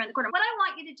another one around the corner. What I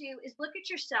want you to do is look at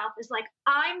yourself as like,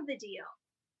 I'm the deal.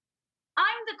 I'm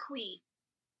the queen.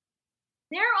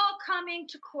 They're all coming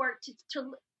to court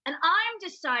and I'm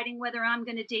deciding whether I'm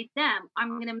going to date them. I'm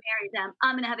going to marry them.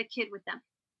 I'm going to have a kid with them.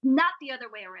 Not the other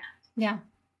way around. Yeah.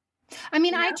 I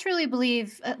mean, I truly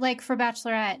believe, like for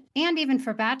Bachelorette and even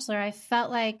for Bachelor, I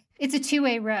felt like it's a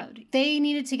two-way road. They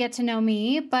needed to get to know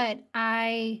me, but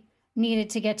I needed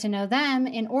to get to know them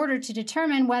in order to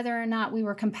determine whether or not we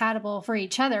were compatible for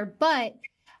each other. But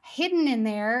hidden in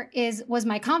there was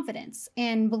my confidence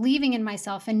and believing in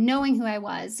myself and knowing who I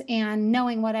was and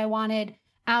knowing what I wanted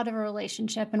out of a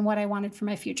relationship and what I wanted for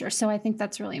my future. So I think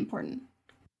that's really important.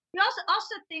 You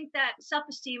also think that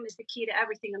self-esteem is the key to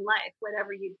everything in life,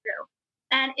 whatever you do.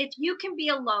 And if you can be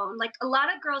alone, like a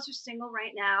lot of girls are single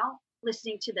right now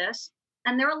listening to this,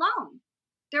 and they're alone.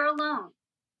 They're alone.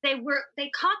 They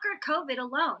conquered COVID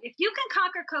alone. If you can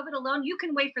conquer COVID alone, you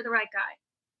can wait for the right guy.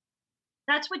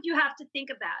 That's what you have to think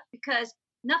about, because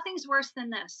nothing's worse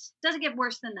than this. It doesn't get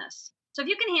worse than this. So if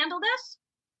you can handle this,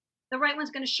 the right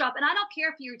one's going to show up. And I don't care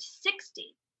if you're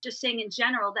 60. Just saying in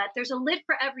general that there's a lid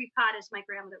for every pot, as my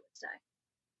grandmother would say.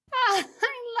 Oh,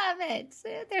 I love it.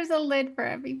 There's a lid for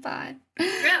every pot.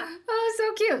 Yeah. Oh,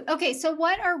 so cute. Okay, so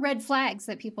what are red flags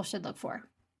that people should look for?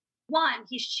 One,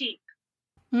 he's cheap.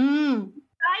 Mm.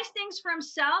 Buys things for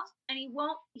himself, and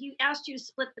he asks you to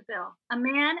split the bill. A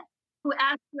man who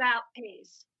asks you out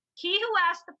pays. He who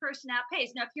asks the person out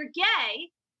pays. Now, if you're gay,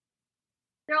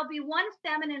 there'll be one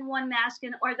feminine, one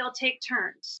masculine, or they'll take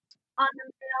turns on the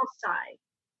male side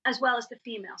as well as the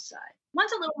female side.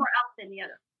 One's a little more out than the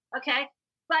other, okay?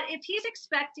 But if he's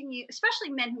expecting you, especially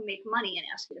men who make money and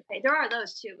ask you to pay, there are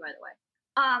those too, by the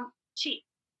way, cheap.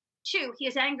 Two, he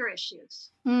has anger issues.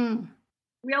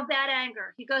 Real bad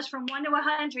anger. He goes from 1 to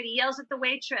 100. He yells at the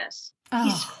waitress.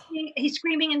 Oh. He's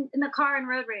screaming in the car in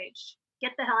road rage.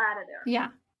 Get the hell out of there. Yeah.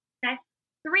 Okay.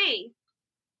 3,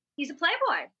 he's a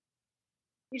playboy.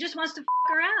 He just wants to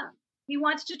f around. He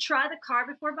wants to try the car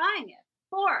before buying it.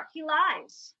 4, he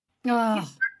lies. Oh,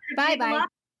 bye-bye.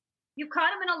 You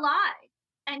caught him in a lie.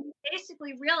 And you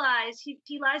basically realize he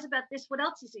lies about this. What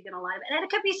else is he going to lie about? And it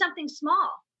could be something small,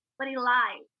 but he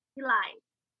lied. He lied.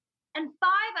 And 5,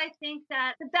 I think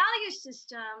that the value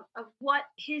system of what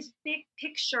his big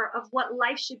picture of what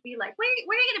life should be like. Where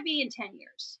are you going to be in 10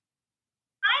 years?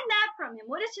 Find that from him.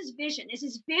 What is his vision? Is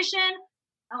his vision,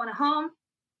 I want a home,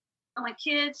 I want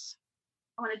kids,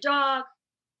 I want a dog,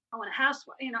 I want a house,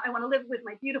 I want to live with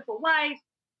my beautiful wife.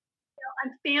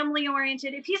 I'm family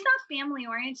oriented. If he's not family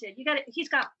oriented, he's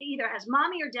got either has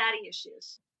mommy or daddy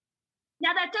issues.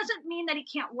 Now, that doesn't mean that he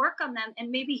can't work on them.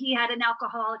 And maybe he had an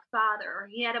alcoholic father or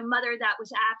he had a mother that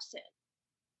was absent.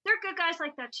 There are good guys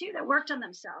like that, too, that worked on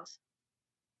themselves.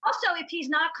 Also, if he's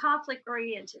not conflict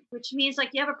oriented, which means like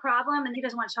you have a problem and he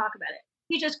doesn't want to talk about it.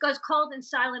 He just goes cold and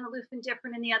silent, aloof and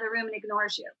different in the other room and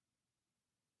ignores you.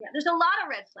 Yeah, there's a lot of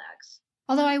red flags.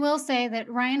 Although I will say that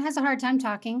Ryan has a hard time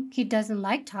talking. He doesn't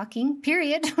like talking,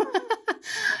 period.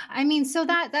 I mean, so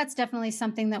that's definitely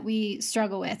something that we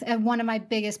struggle with. And one of my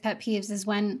biggest pet peeves is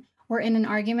when we're in an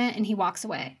argument and he walks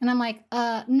away. And I'm like,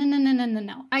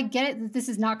 no. I get it that this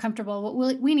is not comfortable,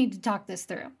 but we need to talk this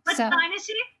through. What sign is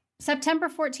he? September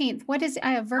 14th. What is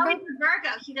I have Virgo? Oh, he's a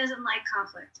Virgo. He doesn't like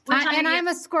conflict. I'm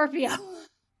a Scorpio.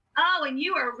 Oh, and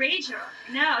you are a rager.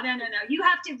 No. You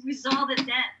have to resolve it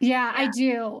then. Yeah, I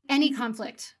do. Any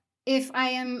conflict. If I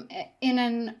am in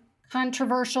a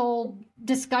controversial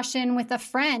discussion with a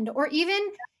friend, or even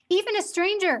Even a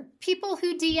stranger, people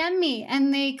who DM me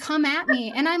and they come at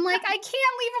me and I'm like, I can't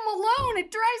leave them alone.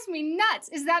 It drives me nuts.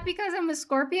 Is that because I'm a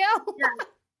Scorpio?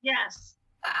 Yes.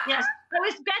 Yes.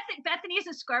 Bethany is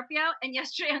a Scorpio, and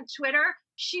yesterday on Twitter,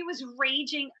 she was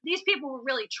raging. These people were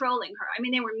really trolling her. I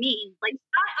mean, they were mean. Like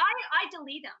I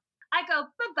delete them. I go,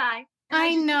 bye-bye.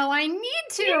 I know, I need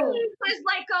to. I was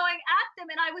like going at them,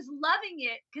 and I was loving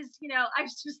it because, I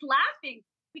was just laughing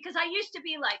because I used to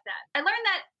be like that. I learned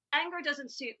that anger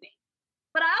doesn't suit me.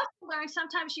 But I also learned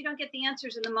sometimes you don't get the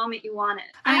answers in the moment you want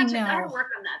it. I have to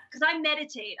work on that because I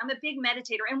meditate. I'm a big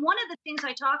meditator. And one of the things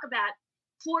I talk about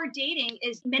for dating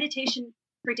is meditation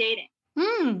for dating.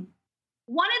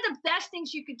 One of the best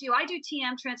things you could do, I do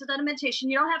TM, transcendental meditation.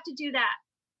 You don't have to do that.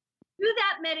 Do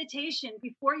that meditation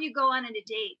before you go on a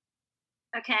date.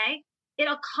 Okay?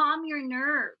 It'll calm your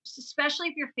nerves, especially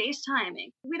if you're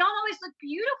FaceTiming. We don't always look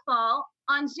beautiful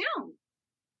on Zoom.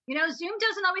 Zoom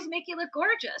doesn't always make you look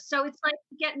gorgeous. So it's like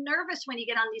you get nervous when you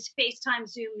get on these FaceTime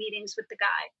Zoom meetings with the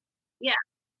guy. Yeah.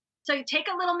 So you take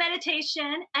a little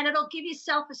meditation and it'll give you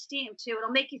self-esteem too.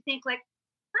 It'll make you think like,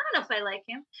 I don't know if I like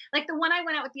him. Like the one I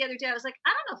went out with the other day, I was like,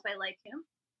 I don't know if I like him.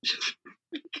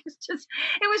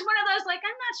 It was one of those like,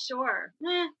 I'm not sure.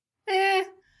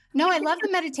 No, I love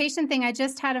the meditation thing. I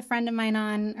just had a friend of mine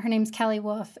on, her name's Kelly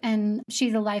Wolf, and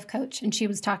she's a life coach. And she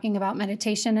was talking about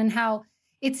meditation and how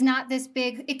it's not this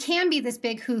big, it can be this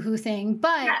big hoo-hoo thing,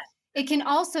 but it can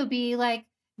also be like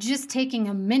just taking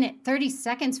a minute, 30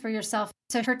 seconds for yourself.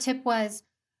 So her tip was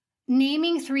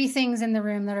naming 3 things in the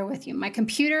room that are with you: my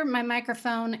computer, my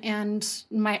microphone, and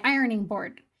my ironing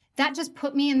board. That just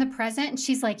put me in the present. And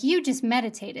she's like, you just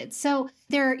meditated. So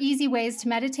there are easy ways to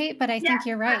meditate, but I think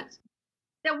you're right.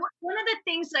 One of the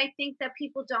things that I think that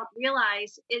people don't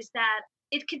realize is that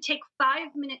it could take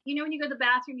 5 minutes. When you go to the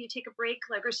bathroom, you take a break,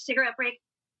 like a cigarette break,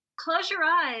 close your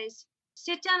eyes,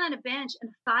 sit down on a bench, and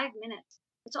 5 minutes.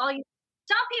 That's all you.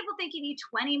 Some people think you need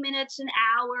 20 minutes, an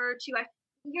hour, 2 hours.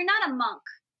 You're not a monk,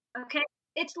 okay?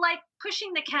 It's like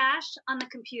pushing the cache on the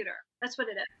computer. That's what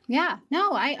it is. Yeah,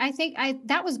 no, I think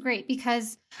that was great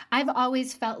because I've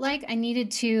always felt like I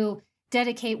needed to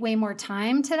dedicate way more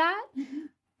time to that. Mm-hmm.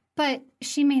 But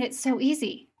she made it so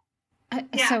easy.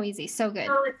 So easy, so good.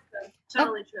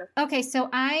 Totally true. Okay, so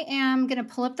I am going to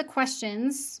pull up the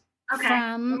questions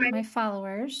from my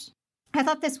followers. I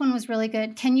thought this one was really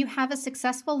good. Can you have a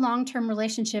successful long-term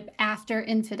relationship after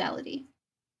infidelity?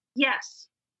 Yes.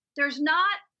 There's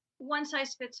not one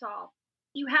size fits all.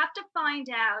 You have to find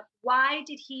out, why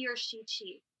did he or she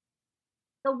cheat?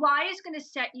 The why is going to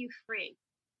set you free.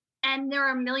 And there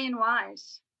are a million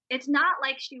whys. It's not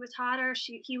like she was hotter,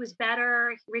 he was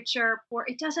better, richer, poor.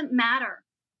 It doesn't matter.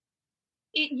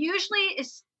 It usually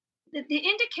is the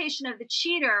indication of the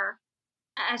cheater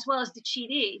as well as the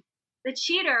cheatee. The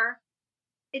cheater,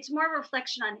 it's more a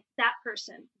reflection on that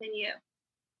person than you.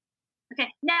 Okay.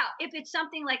 Now, if it's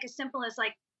something like as simple as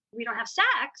like, we don't have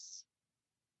sex,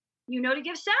 to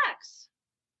give sex.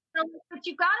 So, but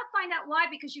you got to find out why,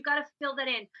 because you got to fill that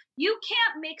in. You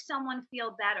can't make someone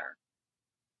feel better.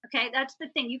 Okay, that's the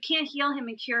thing. You can't heal him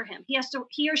and cure him.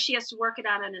 He or she has to work it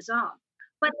out on his own.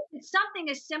 But if it's something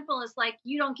as simple as like,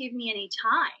 you don't give me any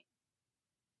time,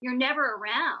 you're never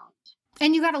around.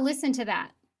 And you got to listen to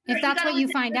that. If that's what you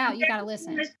find out, you got to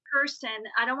listen. This person,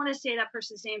 I don't want to say that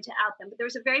person's name to out them, but there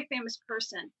was a very famous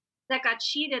person that got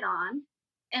cheated on.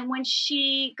 And when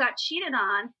she got cheated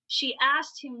on, she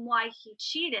asked him why he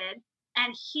cheated.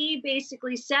 And he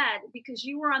basically said, because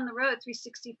you were on the road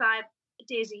 365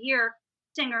 days a year,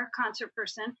 singer, concert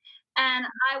person, and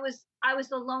I was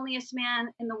the loneliest man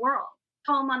in the world,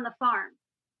 home on the farm.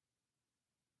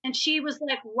 And she was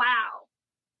like, wow,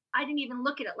 I didn't even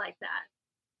look at it like that.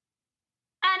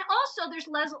 And also there's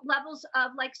levels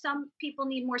of like, some people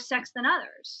need more sex than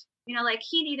others. Like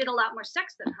he needed a lot more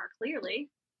sex than her, clearly.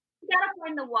 You gotta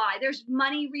find the why. There's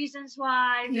money reasons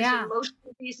why, there's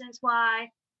emotional reasons why,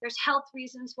 there's health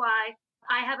reasons why.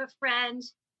 I have a friend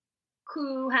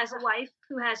who has a wife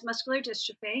who has muscular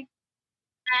dystrophy,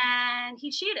 and he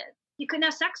cheated. He couldn't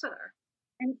have sex with her.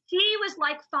 And he was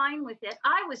like fine with it.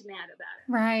 I was mad about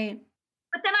it. Right.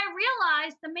 But then I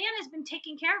realized the man has been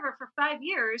taking care of her for 5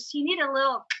 years. He needed a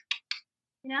little,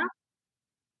 Yeah.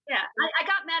 I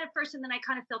got mad at first, and then I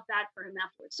kind of felt bad for him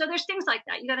afterwards. So there's things like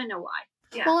that. You got to know why.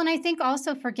 Yeah. Well, and I think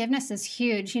also forgiveness is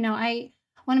huge.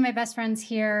 One of my best friends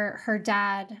here, her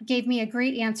dad gave me a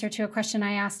great answer to a question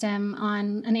I asked him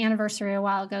on an anniversary a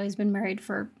while ago. He's been married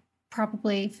for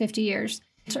probably 50 years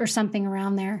or something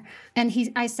around there. And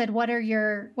I said, what are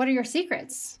your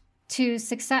secrets to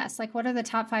success? Like, what are the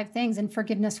top 5 things? And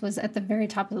forgiveness was at the very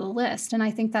top of the list. And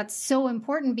I think that's so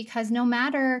important because no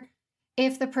matter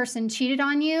if the person cheated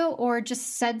on you or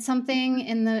just said something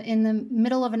in the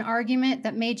middle of an argument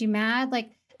that made you mad.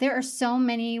 Like, there are so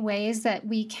many ways that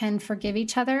we can forgive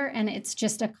each other, and it's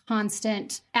just a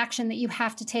constant action that you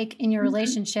have to take in your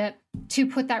relationship to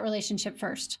put that relationship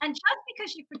first. And just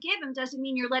because you forgive him doesn't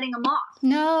mean you're letting him off.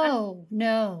 No.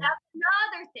 That's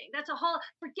another thing. That's a whole,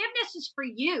 forgiveness is for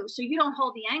you, so you don't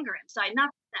hold the anger inside, not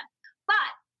for them. But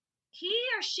he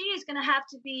or she is going to have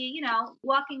to be,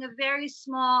 walking a very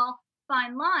small,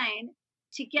 fine line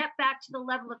to get back to the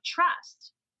level of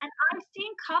trust. And I've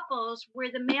seen couples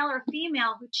where the male or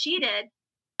female who cheated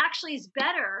actually is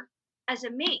better as a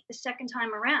mate the second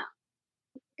time around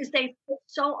because they feel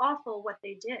so awful what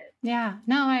they did. Yeah,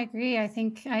 no, I agree. I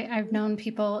think I've known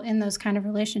people in those kind of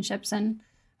relationships, and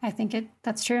I think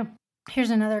that's true.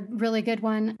 Here's another really good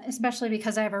one, especially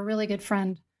because I have a really good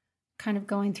friend kind of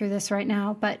going through this right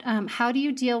now. But how do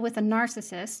you deal with a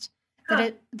narcissist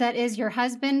that is your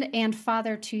husband and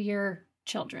father to your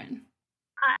children?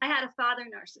 I had a father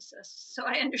narcissist, so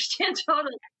I understand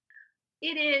totally.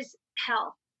 It is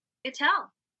hell. It's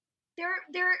hell.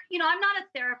 I'm not a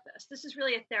therapist. This is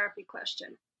really a therapy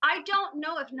question. I don't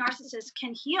know if narcissists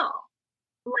can heal,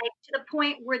 like to the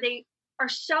point where they are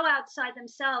so outside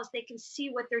themselves, they can see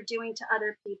what they're doing to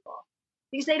other people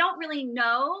because they don't really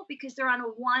know because they're on a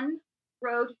one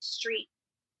road street.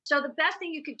 So the best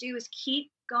thing you could do is keep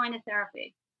going to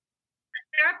therapy.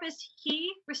 A therapist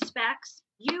he respects,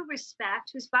 you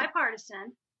respect, who's bipartisan,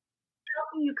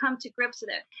 helping you come to grips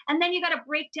with it. And then you got to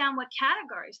break down what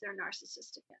categories they're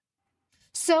narcissistic in.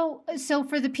 So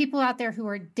for the people out there who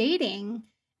are dating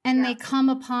and they come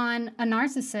upon a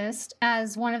narcissist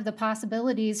as one of the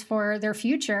possibilities for their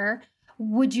future,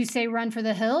 would you say run for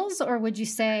the hills, or would you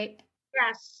say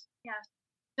yes,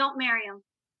 don't marry him?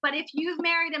 But if you've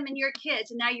married him and your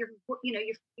kids, and now you're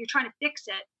trying to fix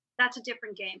it, that's a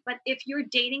different game. But if you're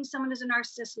dating someone who's a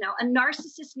narcissist, no, a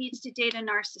narcissist needs to date a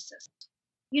narcissist.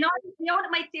 You know what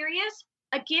my theory is?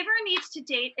 A giver needs to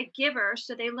date a giver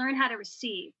so they learn how to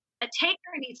receive. A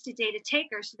taker needs to date a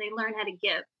taker so they learn how to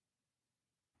give.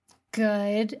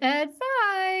 Good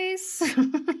advice.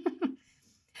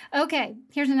 Okay,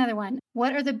 here's another one.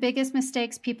 What are the biggest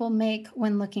mistakes people make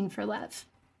when looking for love?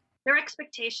 Their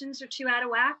expectations are too out of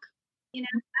whack. I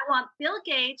want Bill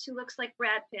Gates who looks like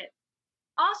Brad Pitt.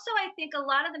 Also, I think a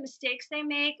lot of the mistakes they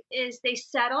make is they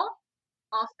settle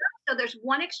also. So there's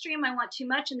one extreme, I want too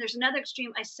much, and there's another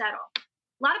extreme, I settle.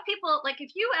 A lot of people, like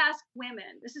if you ask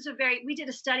women, we did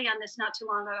a study on this not too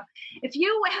long ago. If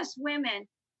you ask women,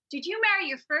 did you marry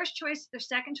your first choice, their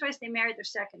second choice? They married their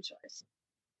second choice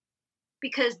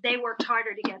because they worked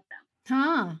harder to get them.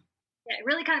 Huh. Yeah,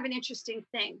 really kind of an interesting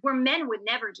thing where men would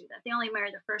never do that. They only marry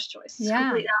their first choice. It's Yeah.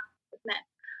 completely opposite with men.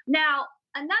 Now,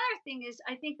 another thing is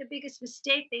I think the biggest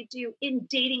mistake they do in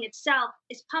dating itself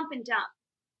is pump and dump.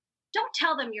 Don't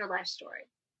tell them your life story.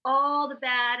 All the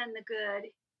bad and the good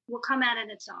will come out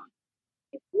on its own.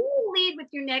 If you lead with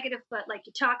your negative foot, like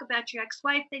you talk about your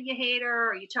ex-wife that you hate her,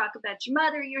 or you talk about your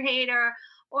mother you hate her,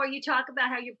 or you talk about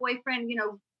how your boyfriend,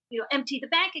 emptied the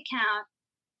bank account,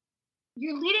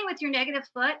 you're leading with your negative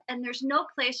foot, and there's no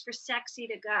place for sexy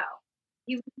to go.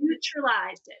 You've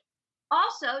neutralized it.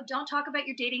 Also, don't talk about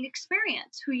your dating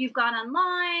experience, who you've gone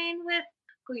online with,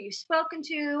 who you've spoken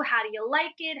to, how do you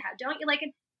like it, how don't you like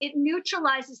it. It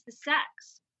neutralizes the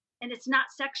sex, and it's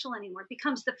not sexual anymore. It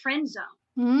becomes the friend zone.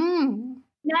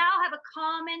 Now have a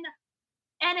common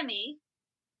enemy,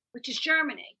 which is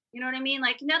Germany. You know what I mean?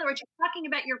 Like, in other words, you're talking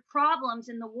about your problems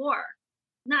in the war.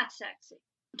 Not sexy.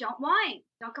 Don't whine.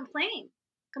 Don't complain.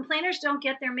 Complainers don't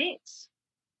get their mates.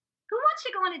 Who wants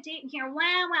to go on a date and hear,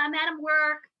 wow, I'm out of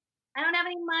work. I don't have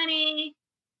any money.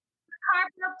 The car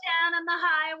broke down on the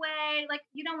highway. Like,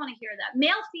 you don't want to hear that.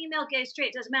 Male, female, gay,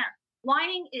 straight, doesn't matter.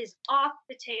 Whining is off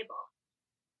the table,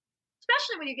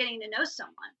 especially when you're getting to know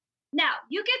someone. Now,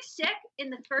 you get sick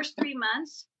in the first 3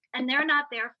 months and they're not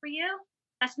there for you.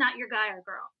 That's not your guy or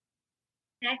girl.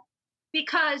 Okay?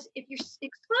 Because if you're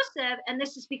exclusive and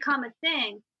this has become a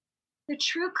thing, the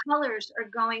true colors are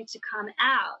going to come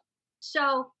out.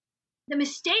 So the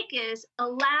mistake is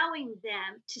allowing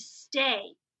them to stay.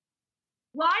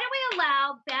 Why do we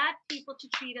allow bad people to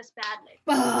treat us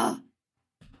badly?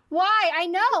 Why? I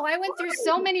know. I went through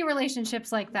so many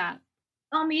relationships like that.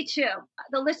 Oh, me too.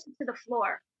 The listen to the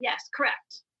floor. Yes,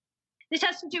 correct. This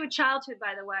has to do with childhood,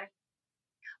 by the way.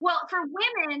 Well, for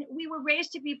women, we were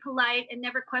raised to be polite and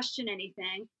never question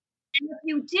anything. And if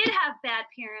you did have bad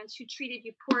parents who treated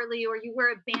you poorly, or you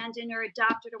were abandoned or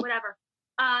adopted or whatever,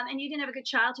 and you didn't have a good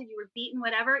childhood, you were beaten,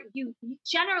 whatever, you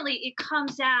generally it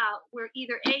comes out where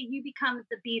either you become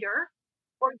the beater,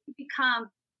 or you become,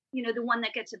 the one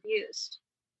that gets abused.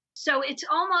 So it's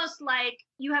almost like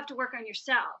you have to work on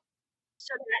yourself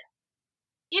so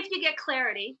that if you get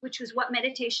clarity, which is what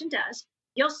meditation does,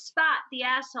 you'll spot the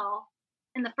asshole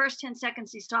in the first 10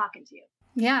 seconds he's talking to you.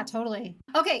 Yeah, totally.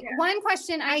 Okay. Yeah. One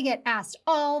question I get asked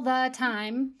all the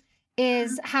time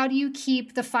is how do you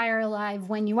keep the fire alive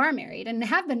when you are married and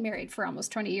have been married for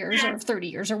almost 20 years or 30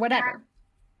 years or whatever?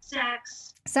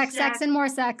 Sex, and more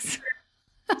sex.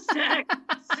 Sex.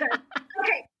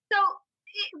 Okay. So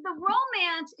the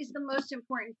romance is the most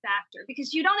important factor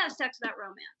because you don't have sex without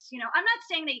romance. You know, I'm not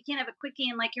saying that you can't have a quickie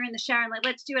and like you're in the shower and like,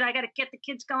 let's do it. I got to get the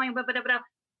kids going, blah, blah, blah, blah.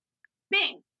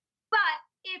 Bing. But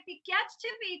if it gets to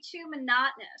be too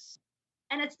monotonous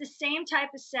and it's the same type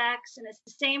of sex and it's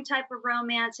the same type of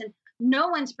romance and no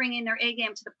one's bringing their A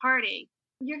game to the party,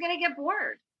 you're going to get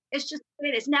bored. It's just what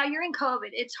it is. Now you're in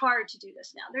COVID. It's hard to do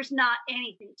this now. There's not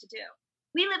anything to do.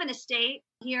 We live in a state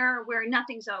here where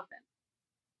nothing's open.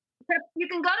 You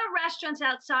can go to restaurants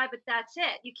outside, but that's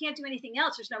it. You can't do anything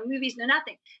else. There's no movies, no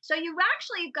nothing. So you've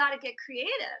got to get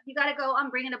creative. You got to go, I'm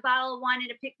bringing a bottle of wine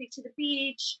and a picnic to the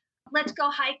beach. Let's go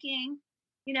hiking.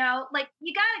 You know, like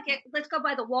let's go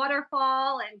by the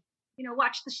waterfall and, you know,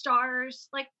 watch the stars.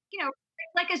 Like, you know,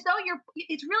 like as though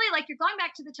it's really like you're going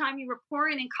back to the time you were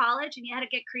pouring in college and you had to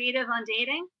get creative on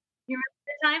dating. You remember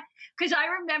that time? Because I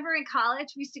remember in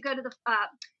college, we used to go to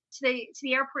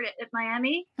the airport at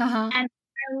Miami and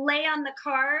lay on the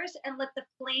cars and let the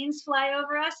planes fly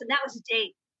over us. And that was a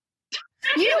date.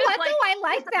 You know what, though? I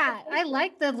like that. I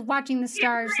like watching the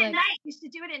stars. At night. Used to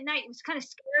do it at night. It was kind of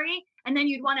scary. And then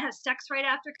you'd want to have sex right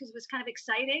after because it was kind of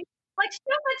exciting. Like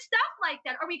stupid stuff like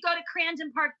that. Or we go to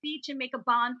Crandon Park Beach and make a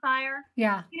bonfire.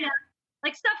 Yeah. You know,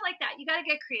 like stuff like that. You got to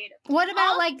get creative. What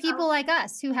about like people like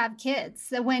us who have kids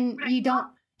that when you don't,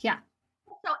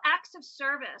 So acts of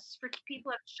service for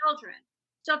people who have children.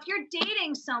 So if you're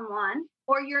dating someone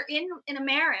or you're in a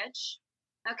marriage,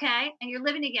 okay, and you're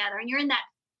living together and you're in that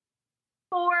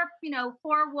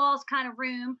four walls kind of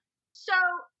room. So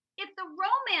if the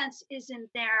romance isn't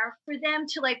there for them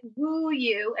to like woo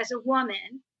you as a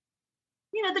woman,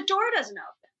 you know, the door doesn't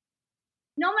open.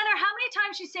 No matter how many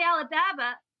times you say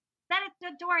Alibaba,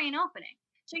 the door ain't opening.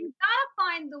 So you've got to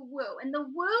find the woo. And the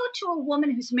woo to a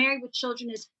woman who's married with children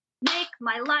is make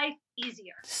my life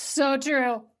easier. So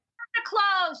true. The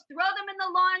clothes, throw them in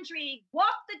the laundry,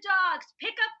 walk the dogs,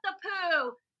 pick up the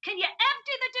poo. Can you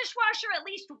empty the dishwasher at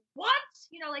least once?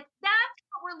 You know, like that's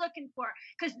what we're looking for.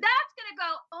 Because that's going to go,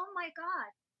 oh my God,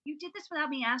 you did this without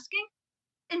me asking?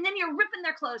 And then you're ripping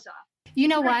their clothes off. You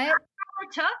know what?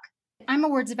 It took. I'm a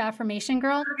words of affirmation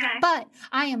girl, but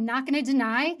I am not going to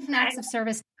deny acts of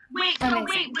service. Wait,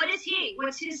 what is he?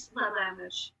 What's his love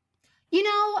language? You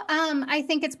know, I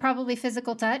think it's probably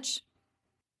physical touch.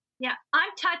 Yeah, I'm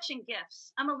touching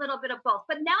gifts. I'm a little bit of both.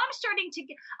 But now I'm starting to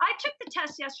I took the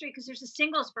test yesterday because there's a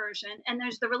singles version and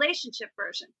there's the relationship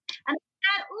version. And I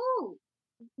said, ooh,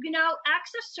 you know,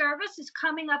 acts of service is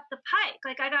coming up the pike.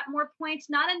 Like I got more points,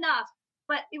 not enough,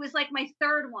 but it was like my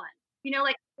third one. You know,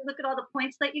 like look at all the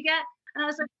points that you get. And I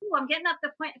was like, ooh, I'm getting up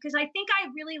the point because I think I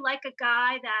really like a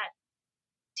guy that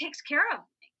takes care of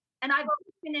me. And I've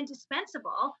always been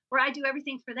indispensable where I do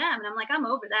everything for them. And I'm like, I'm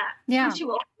over that. Yeah. I'm too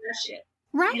old for that shit.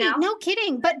 Right. You know? No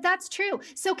kidding. But that's true.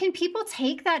 So can people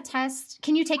take that test?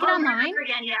 Can you take it online?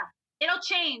 Again, yeah. It'll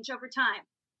change over time.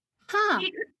 Huh.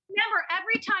 Remember,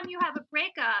 every time you have a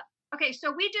breakup, okay,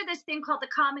 so we do this thing called the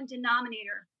common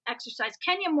denominator exercise.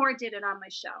 Kenya Moore did it on my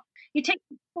show. You take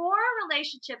 4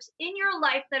 relationships in your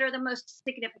life that are the most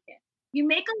significant. You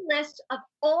make a list of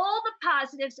all the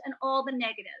positives and all the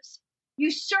negatives.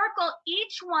 You circle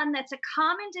each one that's a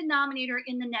common denominator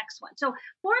in the next one. So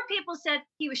 4 people said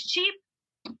he was cheap.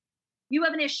 You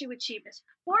have an issue with cheapness.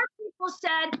 4 people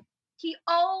said he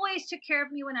always took care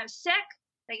of me when I was sick,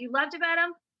 that you loved about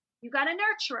him. You got a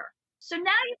nurturer. So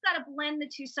now you've got to blend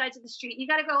the 2 sides of the street. You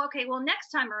got to go, okay, well, next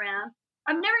time around,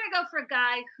 I'm never going to go for a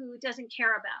guy who doesn't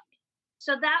care about me.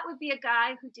 So that would be a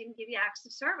guy who didn't give you acts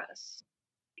of service.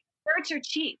 Words are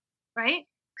cheap, right?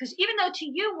 Because even though to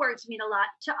you words mean a lot,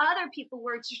 to other people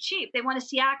words are cheap. They want to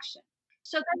see action.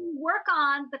 So then you work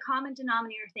on the common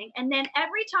denominator thing. And then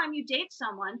every time you date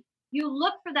someone, you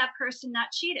look for that person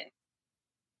not cheating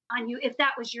on you if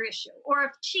that was your issue. Or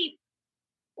if cheap,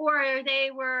 or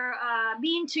they were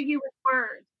mean to you with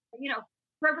words, you know,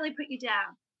 verbally put you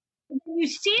down. And you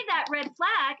see that red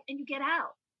flag and you get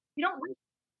out.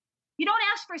 You don't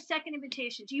ask for a second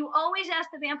invitation. Do you always ask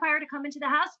the vampire to come into the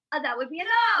house? That would be a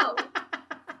no.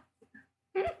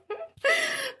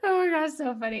 Oh my gosh,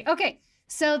 so funny. Okay,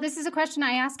 so this is a question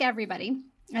I ask everybody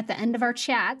at the end of our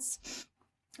chats.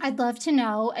 I'd love to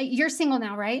know, you're single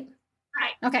now, right?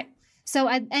 Right. Okay, So,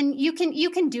 and you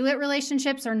can do it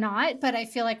relationships or not, but I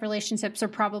feel like relationships are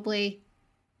probably,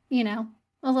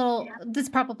 that's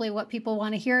probably what people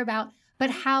want to hear about. But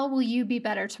how will you be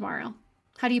better tomorrow?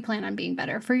 How do you plan on being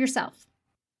better for yourself?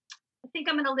 I think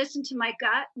I'm going to listen to my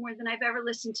gut more than I've ever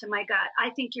listened to my gut. I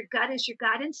think your gut is your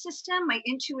guidance system. My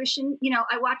intuition,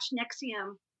 I watched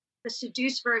NXIVM, the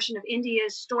seduced version of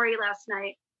India's story last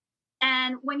night.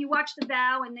 And when you watch The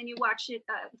Vow and then you watch it,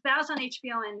 Vow's on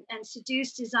HBO and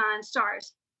Seduced is on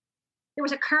Starz, there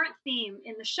was a current theme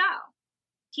in the show.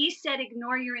 He said,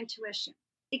 ignore your intuition.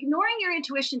 Ignoring your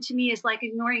intuition to me is like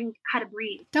ignoring how to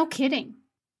breathe. No kidding.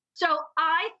 So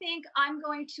I think I'm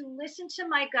going to listen to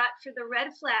my gut for the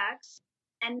red flags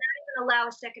and not even allow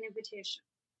a second invitation.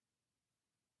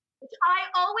 I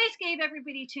always gave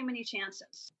everybody too many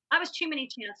chances. I was too many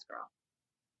chance girl.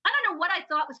 I don't know what I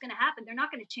thought was going to happen. They're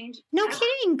not going to change it. No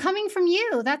kidding. Coming from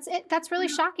you. That's it. That's really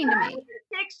shocking to me.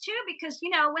 Mistakes too, because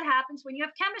what happens when you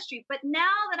have chemistry. But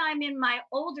now that I'm in my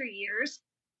older years,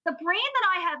 the brain that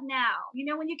I have now,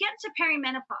 when you get into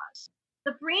perimenopause,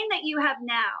 the brain that you have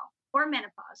now, or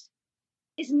menopause,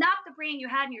 is not the brain you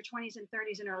had in your 20s and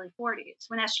 30s and early 40s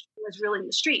when estrogen was ruling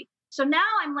the street. So now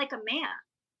I'm like a man.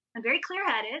 I'm very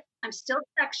clear-headed. I'm still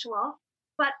sexual,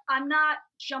 but I'm not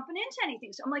jumping into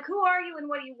anything. So I'm like, who are you and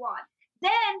what do you want?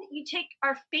 Then you take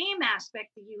our fame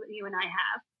aspect that you and I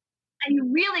have, and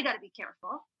you really got to be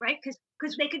careful, right? Because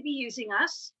they could be using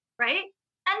us, right?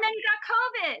 And then you got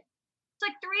COVID. It's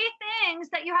like 3 things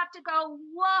that you have to go,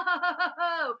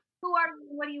 whoa, who are you?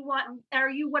 What do you want? Are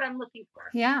you what I'm looking for?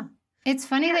 Yeah. It's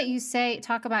funny that you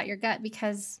talk about your gut,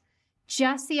 because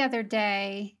just the other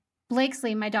day,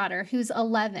 Blakesley, my daughter, who's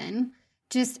 11,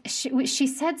 she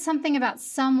said something about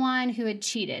someone who had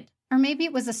cheated, or maybe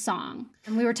it was a song.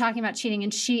 And we were talking about cheating,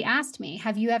 and she asked me,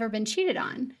 have you ever been cheated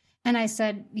on? And I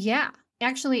said, yeah,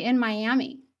 actually in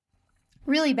Miami.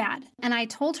 Really bad. And I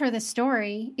told her the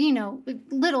story,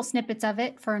 little snippets of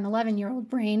it for an 11-year-old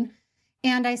brain.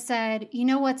 And I said,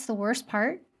 what's the worst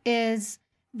part is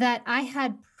that I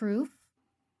had proof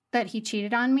that he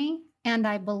cheated on me and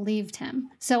I believed him.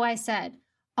 So I said,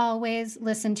 always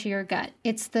listen to your gut.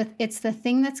 It's the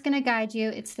thing that's going to guide you.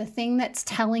 It's the thing that's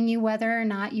telling you whether or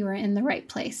not you are in the right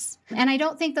place. And I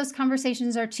don't think those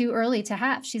conversations are too early to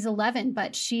have. She's 11,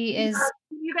 but she is.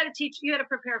 You got to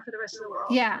prepare for the rest of the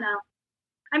world. Yeah.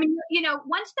 I mean,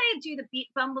 once they do the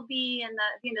bumblebee and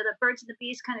the birds and the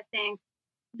bees kind of thing,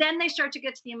 then they start to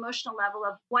get to the emotional level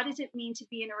of what does it mean to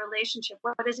be in a relationship?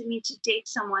 What does it mean to date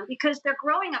someone? Because they're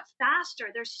growing up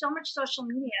faster. There's so much social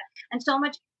media and so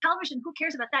much television. Who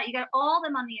cares about that? You got all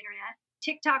them on the internet,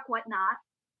 TikTok, whatnot.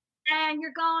 And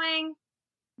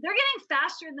they're getting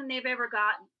faster than they've ever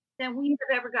gotten, than we have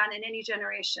ever gotten in any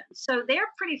generation. So they're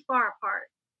pretty far apart.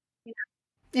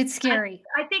 It's scary.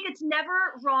 I think it's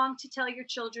never wrong to tell your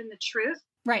children the truth.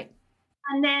 Right.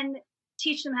 And then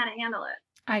teach them how to handle it.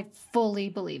 I fully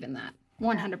believe in that.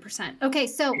 100%. Okay.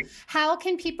 So how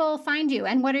can people find you,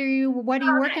 and what are you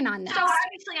working on next? So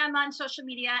obviously I'm on social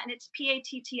media, and it's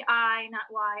PATTI,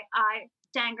 not Y-I,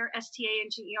 Stanger,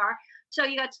 Stanger. So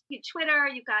you got Twitter,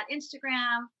 you've got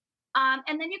Instagram.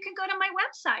 And then you can go to my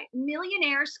website,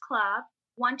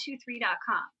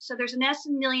 millionairesclub123.com. So there's an S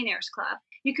in Millionaires Club.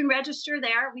 You can register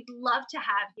there. We'd love to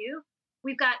have you.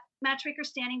 We've got matchmakers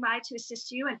standing by to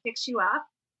assist you and fix you up.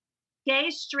 Gay,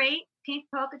 straight, pink,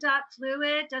 polka dot,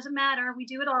 fluid, doesn't matter. We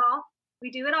do it all. We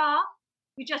just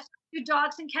don't do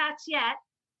dogs and cats yet,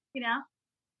 I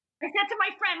said to my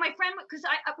friend, because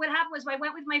what happened was I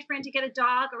went with my friend to get a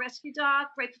dog, a rescue dog,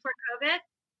 right before COVID.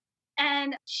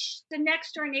 And the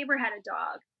next door neighbor had a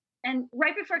dog. And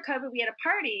right before COVID, we had a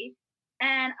party.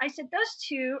 And I said, those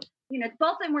two,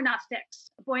 both of them were not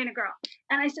fixed, a boy and a girl.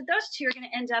 And I said, those two are going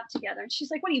to end up together. And she's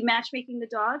like, what are you, matchmaking the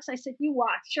dogs? I said, you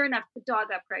watch. Sure enough, the dog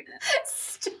got pregnant.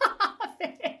 Stop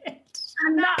it.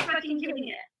 I'm not fucking kidding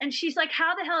it. And she's like,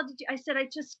 how the hell did you? I said, I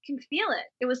just can feel it.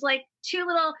 It was like two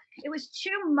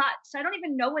mutts. I don't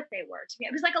even know what they were to me.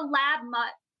 It was like a lab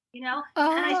mutt, And I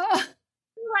said,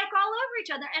 like all over each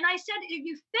other. And I said,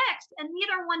 you fixed, and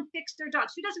neither one fixed their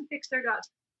dogs. Who doesn't fix their dogs?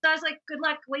 So I was like, good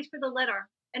luck, wait for the litter.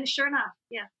 And sure enough,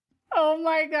 yeah. Oh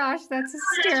my gosh, that's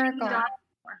hysterical. Okay,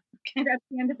 that's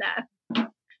the end of that.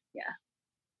 Yeah.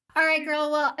 All right, girl.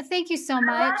 Well, thank you so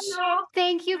much.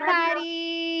 Thank you,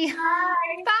 Patty.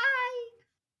 Bye. Bye.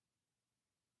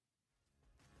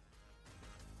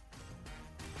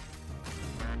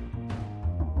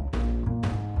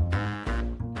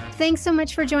 Thanks so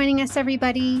much for joining us,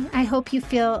 everybody. I hope you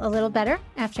feel a little better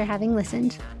after having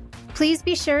listened. Please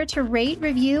be sure to rate,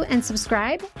 review, and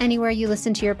subscribe anywhere you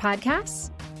listen to your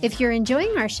podcasts. If you're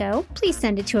enjoying our show, please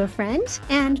send it to a friend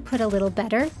and put a little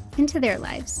better into their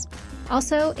lives.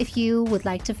 Also, if you would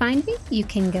like to find me, you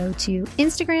can go to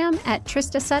Instagram at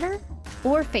Trista Sutter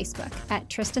or Facebook at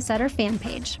Trista Sutter fan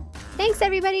page. Thanks,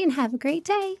 everybody, and have a great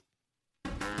day.